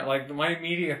fire, like my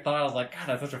immediate thought, I was like, God,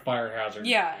 that's such a fire hazard.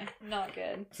 Yeah, not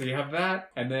good. So you have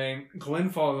that, and then Glenn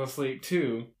falls asleep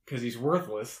too, because he's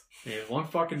worthless. He has one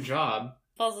fucking job.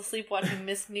 Falls asleep watching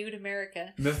Miss Nude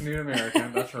America. Miss Nude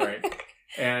America, that's right.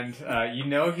 And you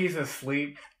know he's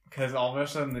asleep because all of a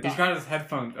sudden he's got his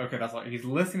headphones. Okay, that's all. He's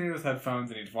listening to his headphones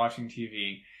and he's watching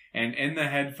TV. And in the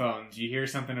headphones, you hear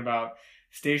something about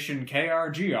station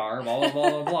KRGR, blah, blah, blah,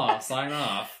 blah, blah, sign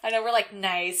off. I know, we're like,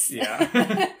 nice.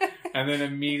 Yeah. And then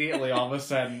immediately, all of a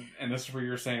sudden, and this is where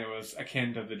you're saying it was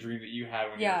akin to the dream that you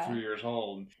had when you were 3 years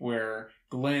old, where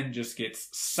Glenn just gets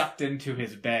sucked into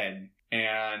his bed,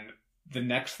 and the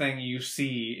next thing you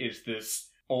see is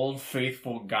this old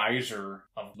faithful geyser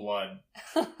of blood.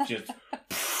 Just...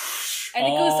 And it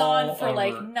goes on for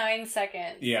like 9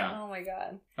 seconds. Yeah. Oh my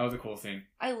god. That was a cool scene.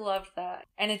 I loved that.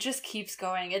 And it just keeps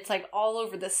going. It's like all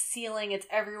over the ceiling. It's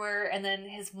everywhere. And then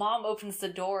his mom opens the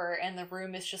door and the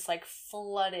room is just like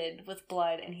flooded with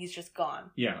blood and he's just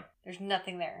gone. Yeah. There's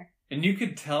nothing there. And you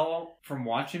could tell from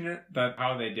watching it that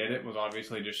how they did it was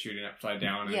obviously just shooting upside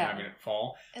down and having it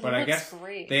fall. But I guess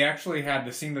great. They actually had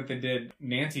the scene that they did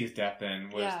Nancy's death in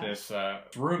was this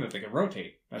room that they could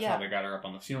rotate. That's how they got her up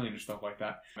on the ceiling and stuff like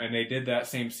that. And they did that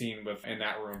same scene in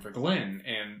that room for Glenn.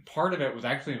 And part of it was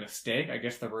actually a mistake. I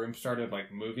guess the room started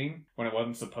like moving when it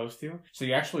wasn't supposed to. So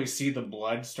you actually see the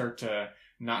blood start to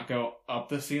not go up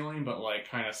the ceiling, but like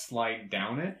kind of slide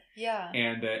down it. Yeah.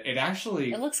 And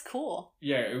it looks cool.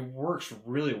 Yeah, it works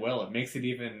really well. It makes it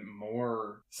even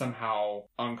more somehow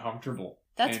uncomfortable.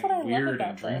 That's what I love about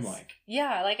and dreamlike.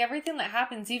 Yeah, like everything that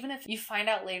happens, even if you find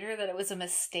out later that it was a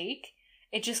mistake,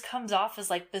 it just comes off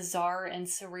as like bizarre and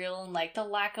surreal and like the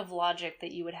lack of logic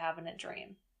that you would have in a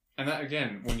dream. And that,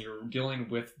 again, when you're dealing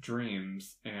with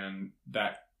dreams and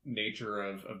that nature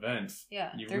of events,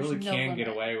 you really can get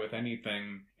away with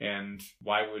anything, and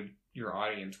why would your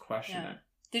audience question it?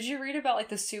 Did you read about like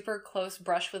the super close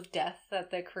brush with death that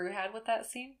the crew had with that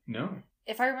scene? No.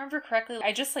 If I remember correctly,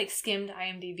 I just like skimmed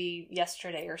IMDb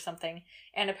yesterday or something,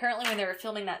 and apparently when they were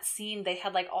filming that scene, they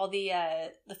had like all the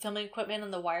filming equipment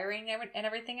and the wiring and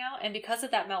everything out, and because of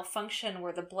that malfunction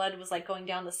where the blood was like going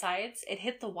down the sides, it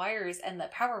hit the wires and the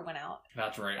power went out.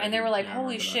 That's right. And they were like,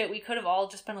 holy shit, we could have all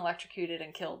just been electrocuted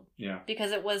and killed. Yeah.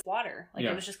 Because it was water. Like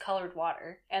it was just colored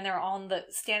water. And they're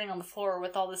standing on the floor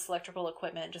with all this electrical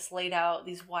equipment just laid out,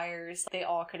 these wires. They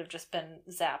all could have just been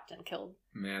zapped and killed.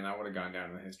 Man, that would have gone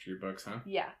down in the history books, huh?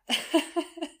 Yeah.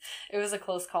 It was a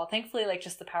close call. Thankfully, like,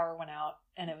 just the power went out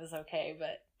and it was okay,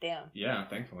 but damn. Yeah,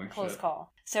 thankfully. Close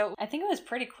call. So I think it was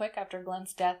pretty quick after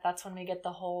Glenn's death. That's when we get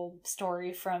the whole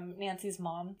story from Nancy's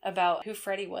mom about who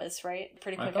Freddie was, right?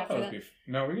 Pretty quick after that.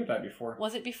 No, we get that before.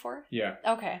 Was it before? Yeah.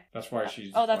 Okay. That's why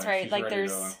she's. Oh, that's right. She's like ready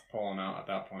there's to pull him out at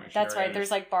that point. That's right. There's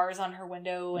like bars on her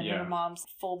window, and her mom's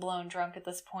full blown drunk at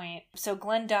this point. So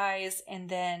Glenn dies, and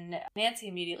then Nancy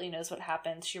immediately knows what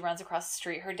happens. She runs across the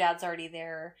street. Her dad's already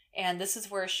there, and this is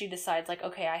where she decides, like,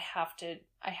 okay, I have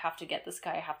to get this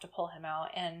guy. I have to pull him out.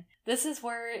 And this is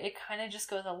where it kind of just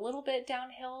goes a little bit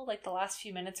downhill. Like the last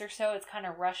few minutes or so, it's kind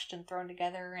of rushed and thrown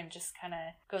together and just kind of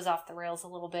goes off the rails a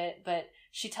little bit. But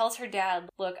she tells her dad,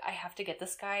 look, I have to get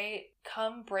this guy.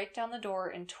 Come break down the door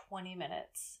in 20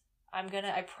 minutes.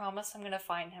 I promise I'm gonna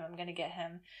find him. I'm gonna get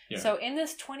him. Yeah. So in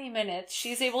this 20 minutes,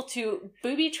 she's able to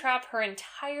booby trap her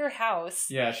entire house.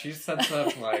 Yeah, she sets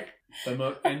up like the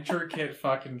most intricate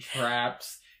fucking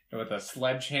traps with a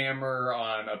sledgehammer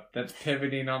that's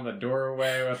pivoting on the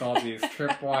doorway with all these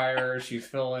tripwires. She's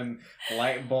filling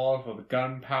light bulbs with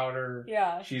gunpowder.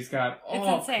 Yeah. She's got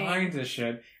all kinds of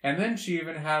shit. And then she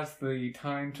even has the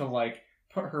time to like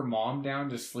put her mom down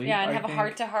to sleep. Yeah, and have a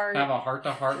heart-to-heart. Have a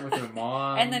heart-to-heart with her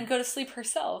mom. And then go to sleep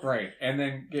herself. Right. And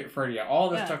then get Freddie out. All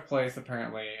this took place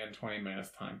apparently in 20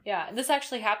 minutes time. Yeah. This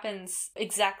actually happens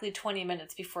exactly 20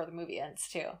 minutes before the movie ends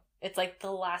too. It's like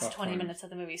the last 20 minutes of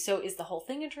the movie. So is the whole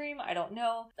thing a dream? I don't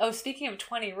know. Oh, speaking of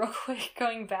 20, real quick,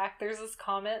 going back, there's this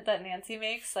comment that Nancy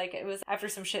makes. Like, it was after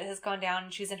some shit has gone down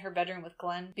and she's in her bedroom with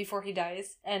Glenn before he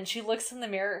dies. And she looks in the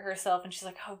mirror at herself and she's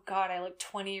like, oh God, I look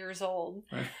 20 years old.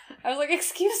 I was like,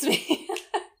 excuse me.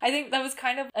 I think that was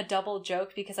kind of a double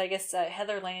joke because I guess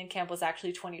Heather Langenkamp was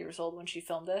actually 20 years old when she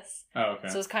filmed this. Oh, okay.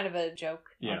 So it was kind of a joke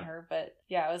on her. But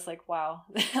yeah, I was like, wow,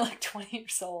 like 20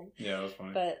 years old. Yeah, that was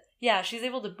funny. But yeah, she's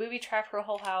able to booby trap her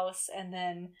whole house and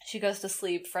then she goes to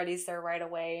sleep. Freddy's there right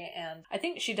away. And I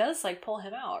think she does like pull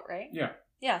him out, right? Yeah.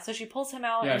 Yeah, so she pulls him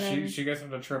out. Yeah, and then... she gets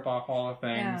him to trip off all the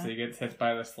things. Yeah. He gets hit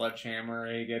by the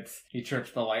sledgehammer. He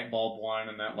trips the light bulb one,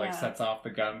 and that sets off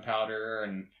the gunpowder.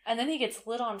 And then he gets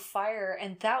lit on fire,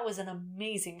 and that was an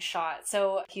amazing shot.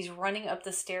 So he's running up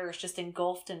the stairs, just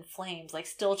engulfed in flames, like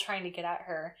still trying to get at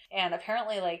her. And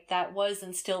apparently, like that was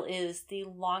and still is the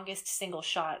longest single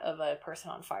shot of a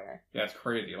person on fire. Yeah, it's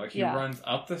crazy. Like he runs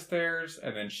up the stairs,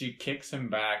 and then she kicks him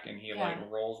back, and he like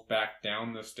rolls back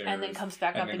down the stairs, and then comes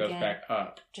back up again. And then goes back up.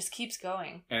 Just keeps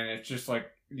going. And it's just like,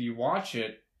 you watch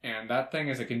it, and that thing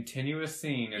is a continuous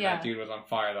scene, and that dude was on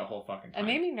fire the whole fucking time. It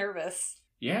made me nervous.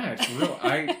 Yeah, it's real.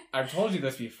 I've told you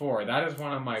this before. That is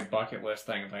one of my bucket list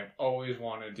things. I've always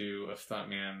wanted to do a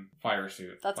stuntman fire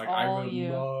suit. That's like, all I would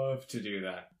love to do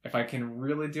that. If I can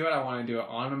really do it, I want to do it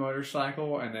on a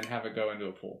motorcycle and then have it go into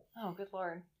a pool. Oh, good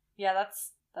lord. Yeah,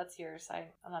 that's yours.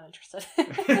 I'm not interested.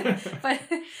 but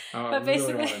really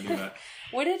basically, want to do that.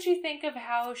 What did you think of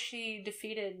how she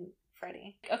defeated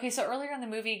Freddy? Okay, so earlier in the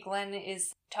movie, Glenn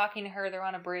is talking to her. They're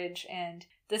on a bridge, and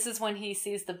this is when he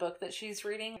sees the book that she's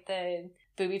reading, the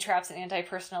Booby Traps and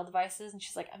Anti-Personnel Devices, and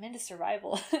she's like, I'm into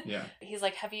survival. Yeah. He's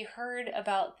like, have you heard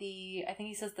about I think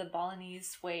he says the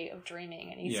Balinese way of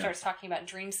dreaming, and he starts talking about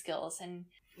dream skills, and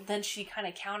then she kind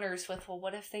of counters with, well,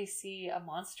 what if they see a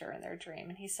monster in their dream?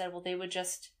 And he said, well, they would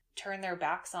just turn their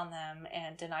backs on them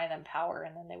and deny them power,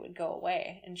 and then they would go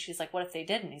away. And she's like, what if they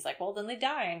didn't? He's like, well, then they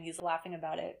die. And he's laughing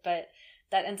about it. But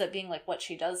that ends up being like what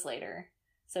she does later.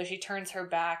 So she turns her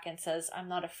back and says, I'm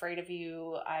not afraid of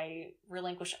you. I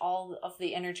relinquish all of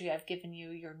the energy I've given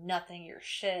you. You're nothing. You're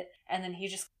shit. And then he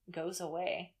just goes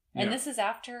away. And this is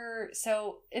after,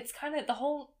 so it's kind of, the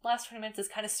whole last 20 minutes is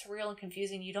kind of surreal and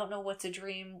confusing. You don't know what's a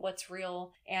dream, what's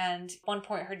real. And at one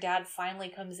point, her dad finally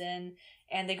comes in,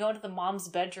 and they go into the mom's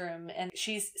bedroom, and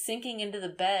she's sinking into the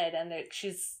bed, and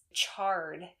she's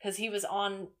charred, because he was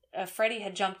on, Freddy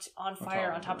had jumped on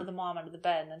fire on top of the mom under the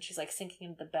bed, and then she's like sinking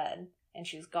into the bed, and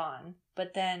she's gone.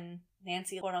 But then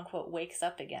Nancy, quote unquote, wakes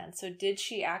up again. So did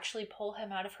she actually pull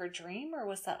him out of her dream, or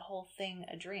was that whole thing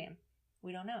a dream?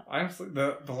 We don't know. Honestly,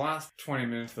 the last 20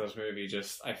 minutes of this movie,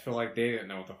 I feel like they didn't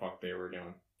know what the fuck they were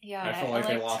doing. Yeah, I feel like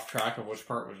they lost track of which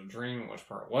part was a dream and which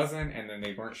part wasn't, and then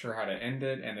they weren't sure how to end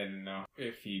it, and they didn't know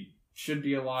if he should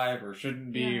be alive or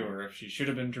shouldn't be, or if she should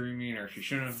have been dreaming or if she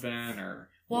shouldn't have been, or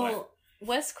what.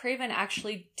 Wes Craven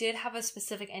actually did have a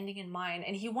specific ending in mind,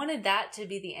 and he wanted that to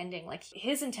be the ending. Like,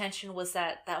 his intention was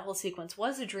that whole sequence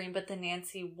was a dream, but then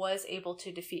Nancy was able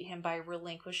to defeat him by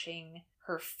relinquishing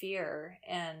her fear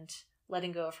and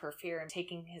letting go of her fear and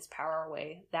taking his power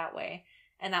away that way.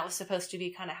 And that was supposed to be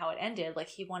kind of how it ended. Like,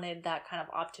 he wanted that kind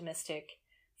of optimistic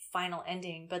final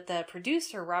ending. But the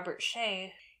producer, Robert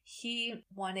Shea, he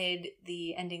wanted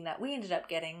the ending that we ended up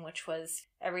getting, which was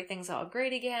everything's all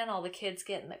great again. All the kids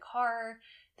get in the car.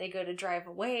 They go to drive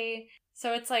away.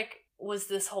 So it's like, was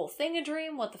this whole thing a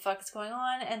dream? What the fuck is going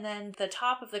on? And then the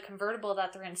top of the convertible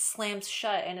that they're in slams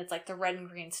shut, and it's like the red and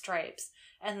green stripes.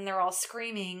 And then they're all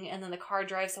screaming, and then the car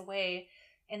drives away.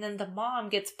 And then the mom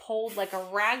gets pulled like a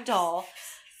rag doll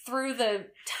through the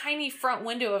tiny front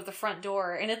window of the front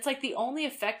door. And it's like the only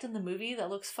effect in the movie that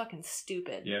looks fucking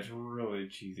stupid. Yeah, it's really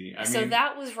cheesy. So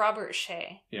that was Robert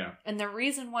Shea. Yeah. And the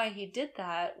reason why he did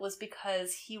that was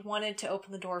because he wanted to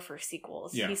open the door for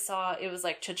sequels. Yeah. He saw it was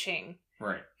like cha-ching.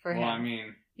 Right. For him. Well, I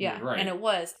mean, yeah, right. And it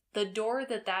was. The door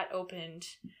that opened,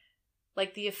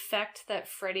 like the effect that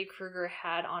Freddy Krueger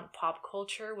had on pop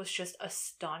culture was just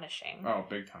astonishing. Oh,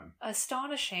 big time.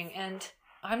 Astonishing. And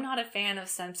I'm not a fan of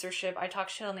censorship. I talk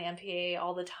shit on the MPA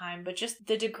all the time, but just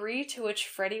the degree to which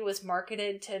Freddy was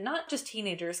marketed to not just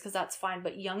teenagers, because that's fine,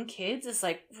 but young kids is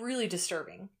like really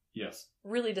disturbing. Yes.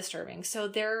 Really disturbing. So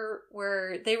they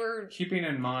were keeping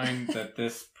in mind that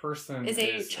this person is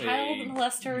a child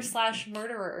molester /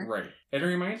 murderer. Right. It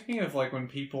reminds me of like when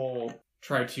people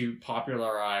try to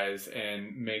popularize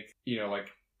and make,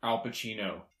 like Al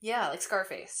Pacino. Yeah, like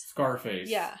Scarface.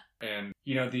 Yeah. And,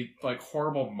 the like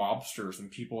horrible mobsters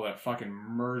and people that fucking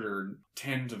murdered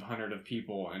tens of hundreds of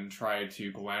people and tried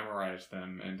to glamorize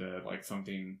them into like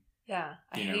something. Yeah,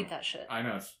 I hate that shit. I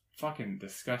know. fucking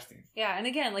disgusting. Yeah, and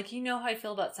again, like, you know how I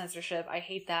feel about censorship. I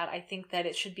hate that. I think that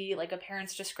it should be like a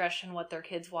parent's discretion what their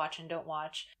kids watch and don't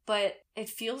watch. But it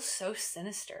feels so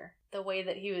sinister, the way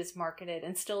that he was marketed,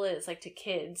 and still is, like, to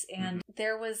kids. And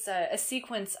there was a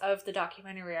sequence of the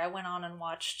documentary. I went on and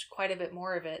watched quite a bit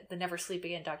more of it, the Never Sleep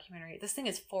Again documentary. This thing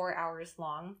is 4 hours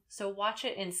long, so watch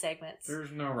it in segments.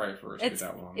 There's no right for it to be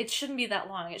that long. It shouldn't be that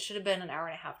long. It should have been an hour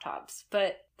and a half tops.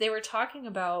 But they were talking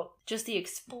about just the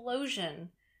explosion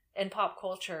in pop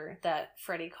culture that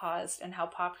Freddy caused and how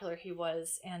popular he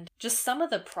was, and just some of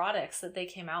the products that they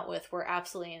came out with were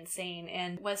absolutely insane.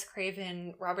 And Wes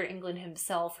Craven, Robert Englund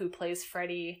himself, who plays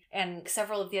Freddy, and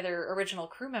several of the other original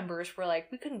crew members were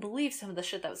like, we couldn't believe some of the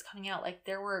shit that was coming out. Like,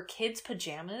 there were kids'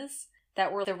 pajamas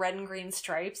that were the red and green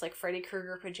stripes, like Freddy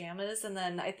Krueger pajamas. And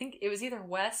then I think it was either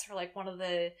Wes or like one of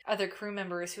the other crew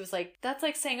members who was like, that's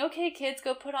like saying, okay, kids,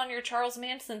 go put on your Charles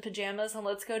Manson pajamas and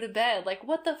let's go to bed. Like,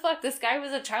 what the fuck? This guy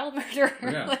was a child murderer.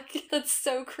 Yeah. Like, that's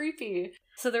so creepy.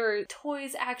 So there were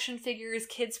toys, action figures,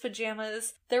 kids'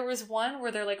 pajamas. There was one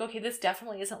where they're like, okay, this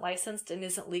definitely isn't licensed and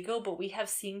isn't legal, but we have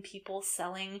seen people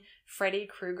selling Freddy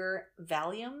Krueger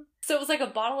Valium. So it was like a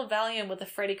bottle of Valium with a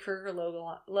Freddy Krueger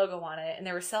logo on it, and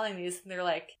they were selling these, and they're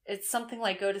like, it's something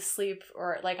like go to sleep,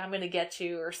 or like I'm gonna get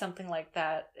you, or something like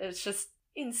that. It's just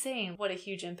insane what a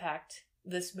huge impact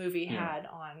this movie had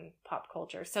on pop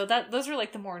culture. So those are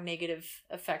like the more negative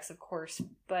effects, of course,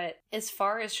 but as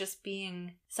far as just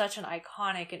being such an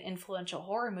iconic and influential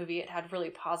horror movie, it had really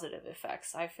positive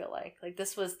effects. I feel like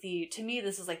this was to me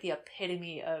this is like the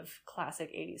epitome of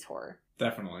classic 80s horror.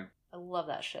 Definitely. I love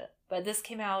that shit. But this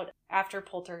came out after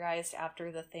Poltergeist,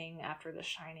 after The Thing, after The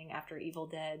Shining, after Evil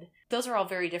Dead. Those are all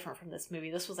very different from this movie.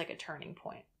 This was like a turning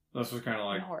point. This was kind of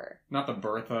like horror. Not the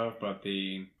birth of, but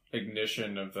the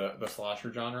ignition of the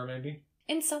slasher genre, maybe.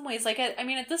 In some ways, like, I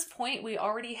mean, at this point, we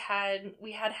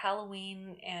had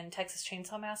Halloween and Texas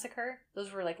Chainsaw Massacre.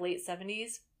 Those were like late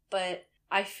 70s, but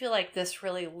I feel like this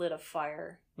really lit a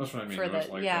fire. That's what I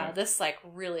mean. This like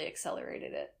really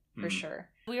accelerated it for sure.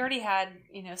 We already had,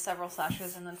 several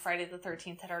slashers, and then Friday the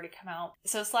 13th had already come out.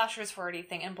 So slashers were already a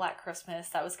thing, and Black Christmas,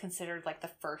 that was considered like the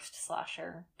first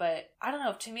slasher. But I don't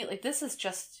know, to me, like, this is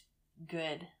just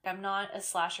good. I'm not a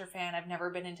slasher fan. I've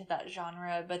never been into that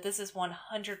genre, but this is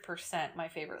 100% my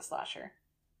favorite slasher.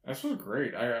 This was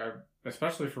great. I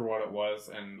especially for what it was,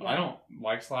 and I don't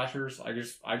like slashers. I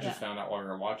just found out while we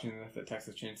were watching this that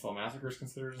Texas Chainsaw Massacre is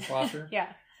considered a slasher.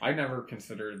 Yeah. I never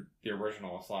considered the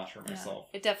original a slasher myself.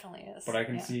 It definitely is. But I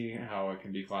can see how it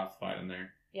can be classified in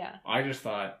there. Yeah. I just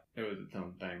thought it was its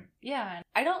own thing. Yeah.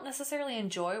 I don't necessarily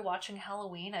enjoy watching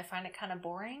Halloween. I find it kind of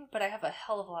boring, but I have a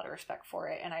hell of a lot of respect for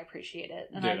it, and I appreciate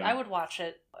it. And I would watch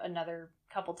it another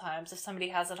couple times. If somebody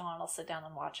has it on, I'll sit down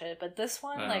and watch it. But this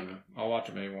one, I'll watch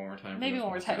it maybe one more time. Maybe one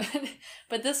more time.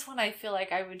 But this one, I feel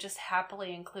like I would just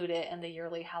happily include it in the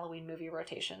yearly Halloween movie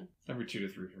rotation. Every 2 to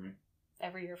 3 for me.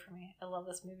 Every year for me. I love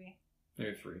this movie.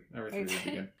 Maybe 3. Every 3 would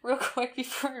be good. Real quick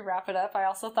before we wrap it up, I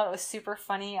also thought it was super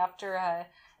funny after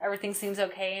everything seems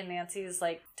okay and Nancy's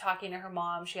like talking to her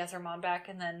mom. She has her mom back,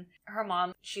 and then her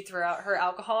mom, she threw out her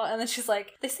alcohol, and then she's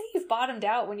like, they say you've bottomed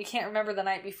out when you can't remember the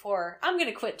night before. I'm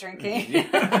gonna quit drinking.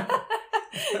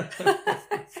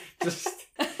 Just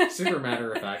super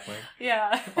matter of factly.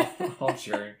 Yeah. All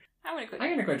cheering. I'm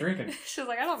gonna quit drinking. She's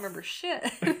like, I don't remember shit.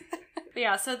 But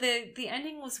yeah, so the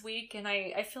ending was weak, and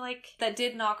I feel like that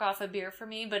did knock off a beer for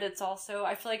me, but it's also,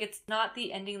 I feel like it's not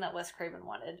the ending that Wes Craven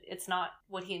wanted. It's not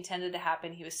what he intended to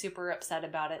happen. He was super upset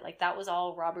about it. Like, that was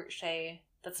all Robert Shea.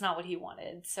 That's not what he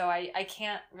wanted. So I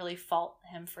can't really fault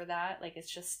him for that. Like, it's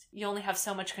just, you only have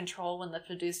so much control when the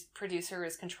producer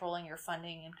is controlling your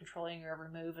funding and controlling your every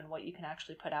move and what you can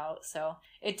actually put out. So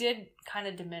it did kind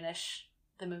of diminish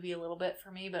the movie a little bit for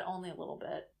me, but only a little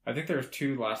bit. I think there's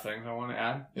 2 last things I want to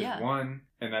add. One,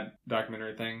 in that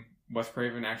documentary thing, Wes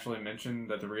Craven actually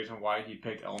mentioned that the reason why he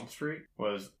picked Elm Street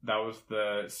was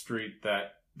the street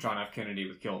that John F. Kennedy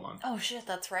was killed on. Oh shit,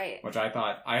 that's right. Which I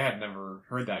thought, I had never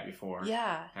heard that before.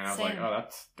 Yeah, and I was like, oh,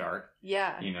 that's dark.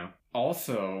 Yeah.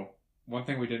 Also, one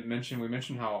thing we didn't mention, we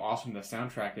mentioned how awesome the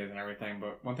soundtrack is and everything,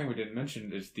 but one thing we didn't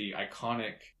mention is the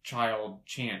iconic child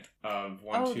chant of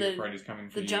 1, 2, Freddy's Coming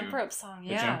For You. The jump rope song,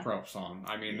 The jump rope song.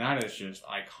 I mean, that is just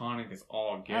iconic as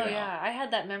all get out. Oh yeah, I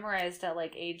had that memorized at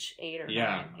like age 8 or 9.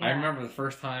 Yeah, I remember the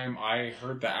first time I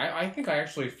heard that. I think I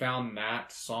actually found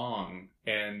that song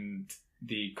and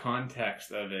the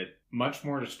context of it much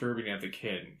more disturbing as a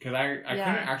kid. Because I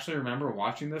couldn't actually remember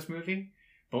watching this movie.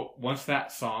 But once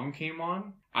that song came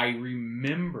on, I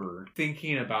remember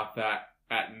thinking about that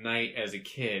at night as a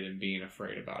kid and being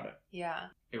afraid about it. Yeah.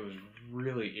 It was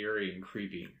really eerie and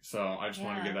creepy. So I just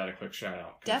want to give that a quick shout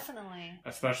out. Definitely.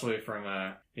 Especially from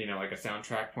a, like a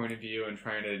soundtrack point of view and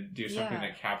trying to do something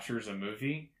that captures a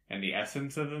movie and the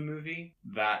essence of a movie,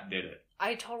 that did it.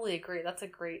 I totally agree. That's a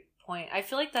great point. I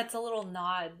feel like that's a little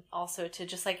nod also to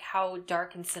just like how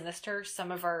dark and sinister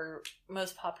some of our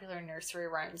most popular nursery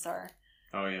rhymes are.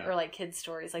 Oh, yeah. Or like kids'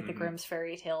 stories, like the Grimm's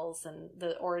fairy tales and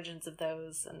the origins of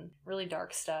those and really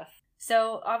dark stuff.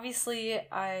 So obviously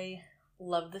I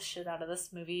love the shit out of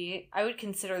this movie. I would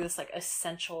consider this like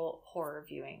essential horror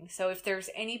viewing. So if there's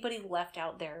anybody left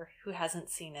out there who hasn't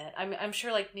seen it, I'm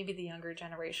sure like maybe the younger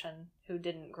generation who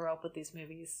didn't grow up with these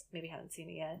movies maybe haven't seen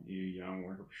it yet. You young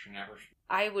whippersnappers.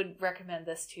 I would recommend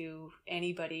this to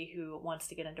anybody who wants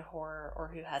to get into horror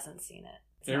or who hasn't seen it.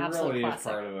 It's it really is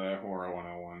part of the Horror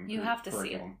 101. You have to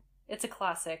see it. It's a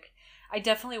classic. I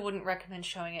definitely wouldn't recommend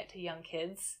showing it to young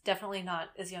kids. Definitely not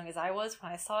as young as I was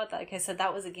when I saw it. Like I said,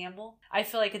 that was a gamble. I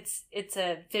feel like it's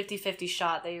a 50-50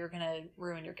 shot that you're going to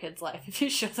ruin your kid's life if you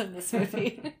show them this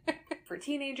movie. For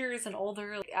teenagers and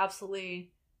older, like,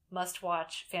 absolutely must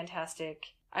watch. Fantastic.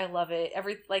 I love it.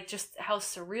 Just how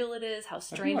surreal it is, how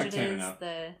strange it is.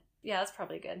 Yeah, that's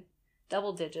probably good.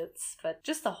 Double digits, but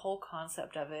just the whole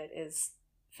concept of it is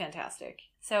fantastic.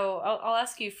 So I'll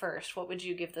ask you first, what would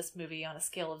you give this movie on a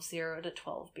scale of 0 to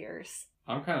 12 beers?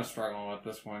 I'm kind of struggling with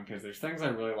this one because there's things I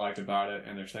really liked about it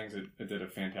and there's things it did a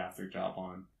fantastic job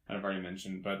on that I've already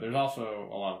mentioned, but there's also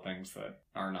a lot of things that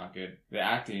are not good. The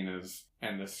acting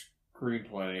and the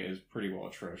screenplay is pretty well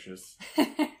atrocious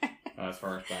as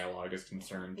far as dialogue is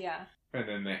concerned. Yeah. And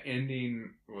then the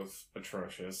ending was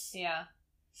atrocious. Yeah.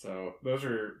 So those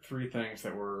are three things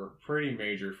that were pretty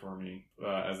major for me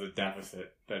as a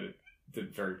deficit that it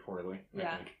did very poorly,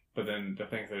 I think. But then the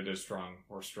things that it did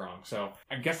were strong. So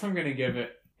I guess I'm going to give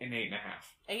it an 8.5.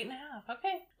 8.5,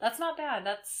 okay. That's not bad.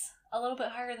 That's a little bit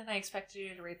higher than I expected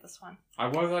you to rate this one. I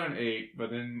was at an 8, but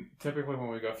then typically when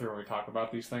we go through and we talk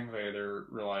about these things, I either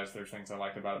realize there's things I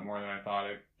liked about it more than I thought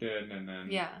it did, and then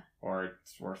or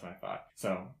it's worse than I thought.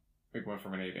 So we went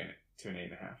from an 8 to an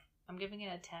 8.5. I'm giving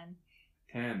it a 10.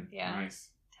 10. Yeah. Nice.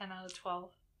 10 out of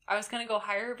 12. I was going to go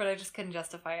higher, but I just couldn't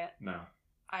justify it. No.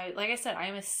 Like I said, I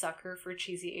am a sucker for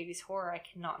cheesy 80s horror. I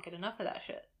cannot get enough of that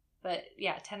shit. But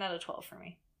yeah, 10 out of 12 for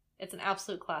me. It's an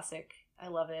absolute classic. I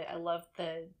love it. I love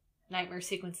the nightmare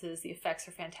sequences. The effects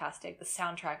are fantastic. The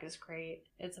soundtrack is great.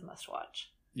 It's a must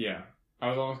watch. Yeah. I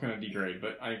was almost going to degrade,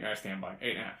 but I stand by.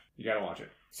 8.5. You got to watch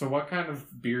it. So what kind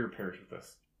of beer pairs with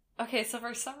this? Okay, so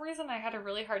for some reason I had a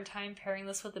really hard time pairing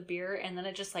this with a beer, and then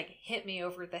it just like hit me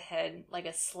over the head like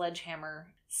a sledgehammer.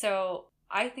 So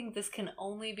I think this can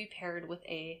only be paired with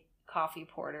a coffee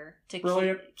porter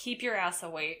to keep your ass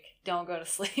awake. Don't go to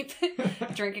sleep.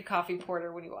 Drink a coffee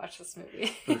porter when you watch this movie.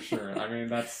 For sure. I mean,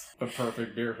 that's the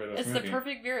perfect beer for this movie. It's the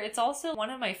perfect beer. It's also one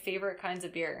of my favorite kinds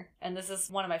of beer, and this is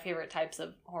one of my favorite types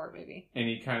of horror movie.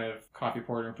 Any kind of coffee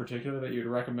porter in particular that you'd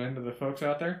recommend to the folks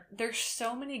out there? There's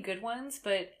so many good ones,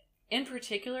 but in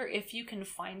particular, if you can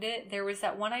find it, there was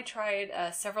that one I tried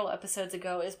several episodes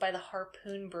ago. Is by the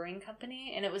Harpoon Brewing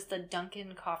Company, and it was the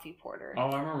Dunkin' Coffee Porter. Oh,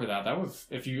 I remember that. That was,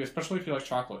 especially if you like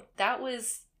chocolate. That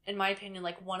was, in my opinion,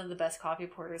 like one of the best coffee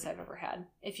porters I've ever had.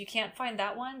 If you can't find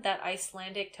that one, that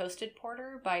Icelandic Toasted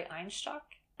Porter by Einstock.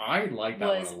 I like that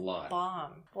one a lot.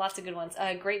 Bomb. Lots of good ones.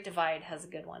 Great Divide has a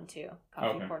good one too.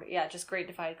 Coffee porter. Yeah, just Great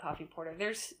Divide coffee porter.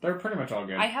 They're pretty much all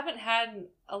good. I haven't had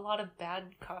a lot of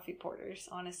bad coffee porters,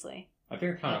 honestly. I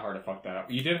think it's kind of hard to fuck that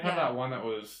up. You did have that one that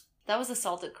was... That was a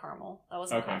salted caramel. That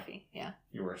wasn't coffee. Yeah.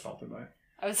 You were assaulted by it.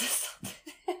 I was assaulted.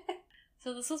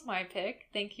 So this was my pick.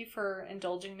 Thank you for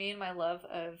indulging me in my love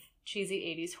of cheesy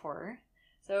 80s horror.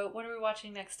 So what are we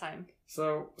watching next time?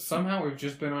 So somehow we've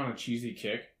just been on a cheesy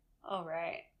kick. All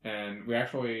right. And we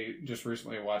actually just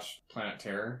recently watched Planet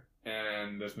Terror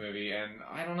and this movie, and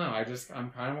I don't know, I'm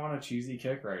kind of on a cheesy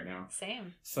kick right now.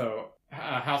 Same. So,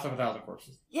 House of a Thousand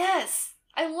Corpses. Yes!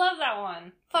 I love that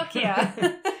one. Fuck yeah.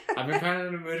 I've been kind of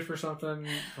in the mood for something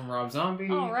from Rob Zombie.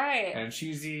 All right. And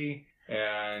cheesy,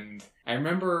 and I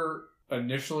remember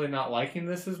initially not liking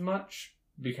this as much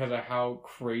because of how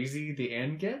crazy the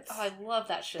end gets. Oh, I love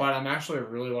that shit. But I'm actually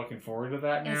really looking forward to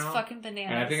that now. It's fucking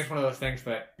bananas. And I think it's one of those things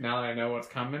that now that I know what's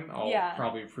coming, I'll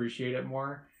probably appreciate it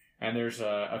more. And there's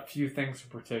a few things in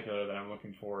particular that I'm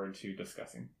looking forward to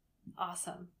discussing.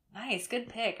 Awesome. Nice. Good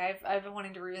pick. I've been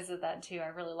wanting to revisit that too. I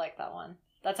really like that one.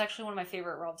 That's actually one of my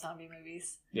favorite Rob Zombie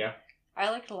movies. Yeah.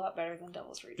 I like it a lot better than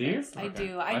Devil's Rejects. Do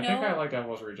you? Okay. I know. I think I like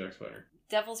Devil's Rejects better.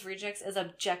 Devil's Rejects is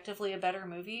objectively a better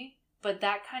movie, But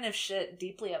that kind of shit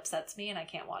deeply upsets me and I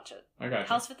can't watch it. I got you.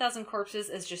 House of a Thousand Corpses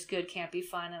is just good, campy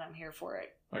fun, and I'm here for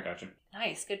it. I got you.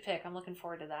 Nice, good pick. I'm looking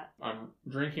forward to that. I'm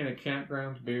drinking a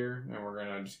campground beer, and we're going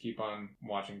to just keep on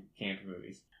watching camp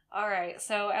movies. Alright,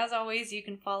 so as always, you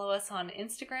can follow us on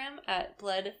Instagram at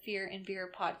Blood, Fear, and Beer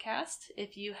Podcast.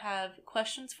 If you have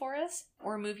questions for us,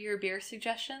 or movie or beer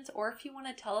suggestions, or if you want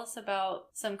to tell us about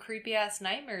some creepy-ass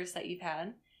nightmares that you've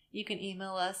had, you can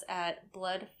email us at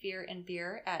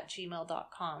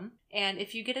bloodfearandbeer@gmail.com. And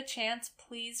if you get a chance,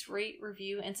 please rate,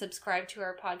 review, and subscribe to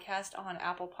our podcast on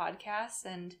Apple Podcasts.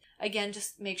 And again,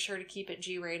 just make sure to keep it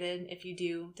G-rated if you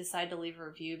do decide to leave a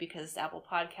review, because Apple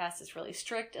Podcasts is really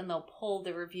strict and they'll pull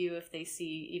the review if they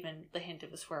see even the hint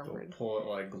of a swear word. They'll pull it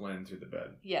like Glenn through the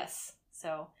bed. Yes.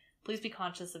 So please be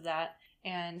conscious of that.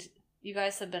 And you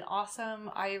guys have been awesome.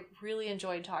 I really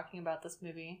enjoyed talking about this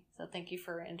movie, so thank you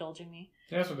for indulging me.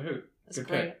 Yes, with a hoot. It's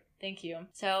great. Thank you.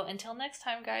 So until next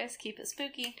time, guys, keep it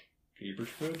spooky. Keep it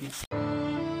spooky.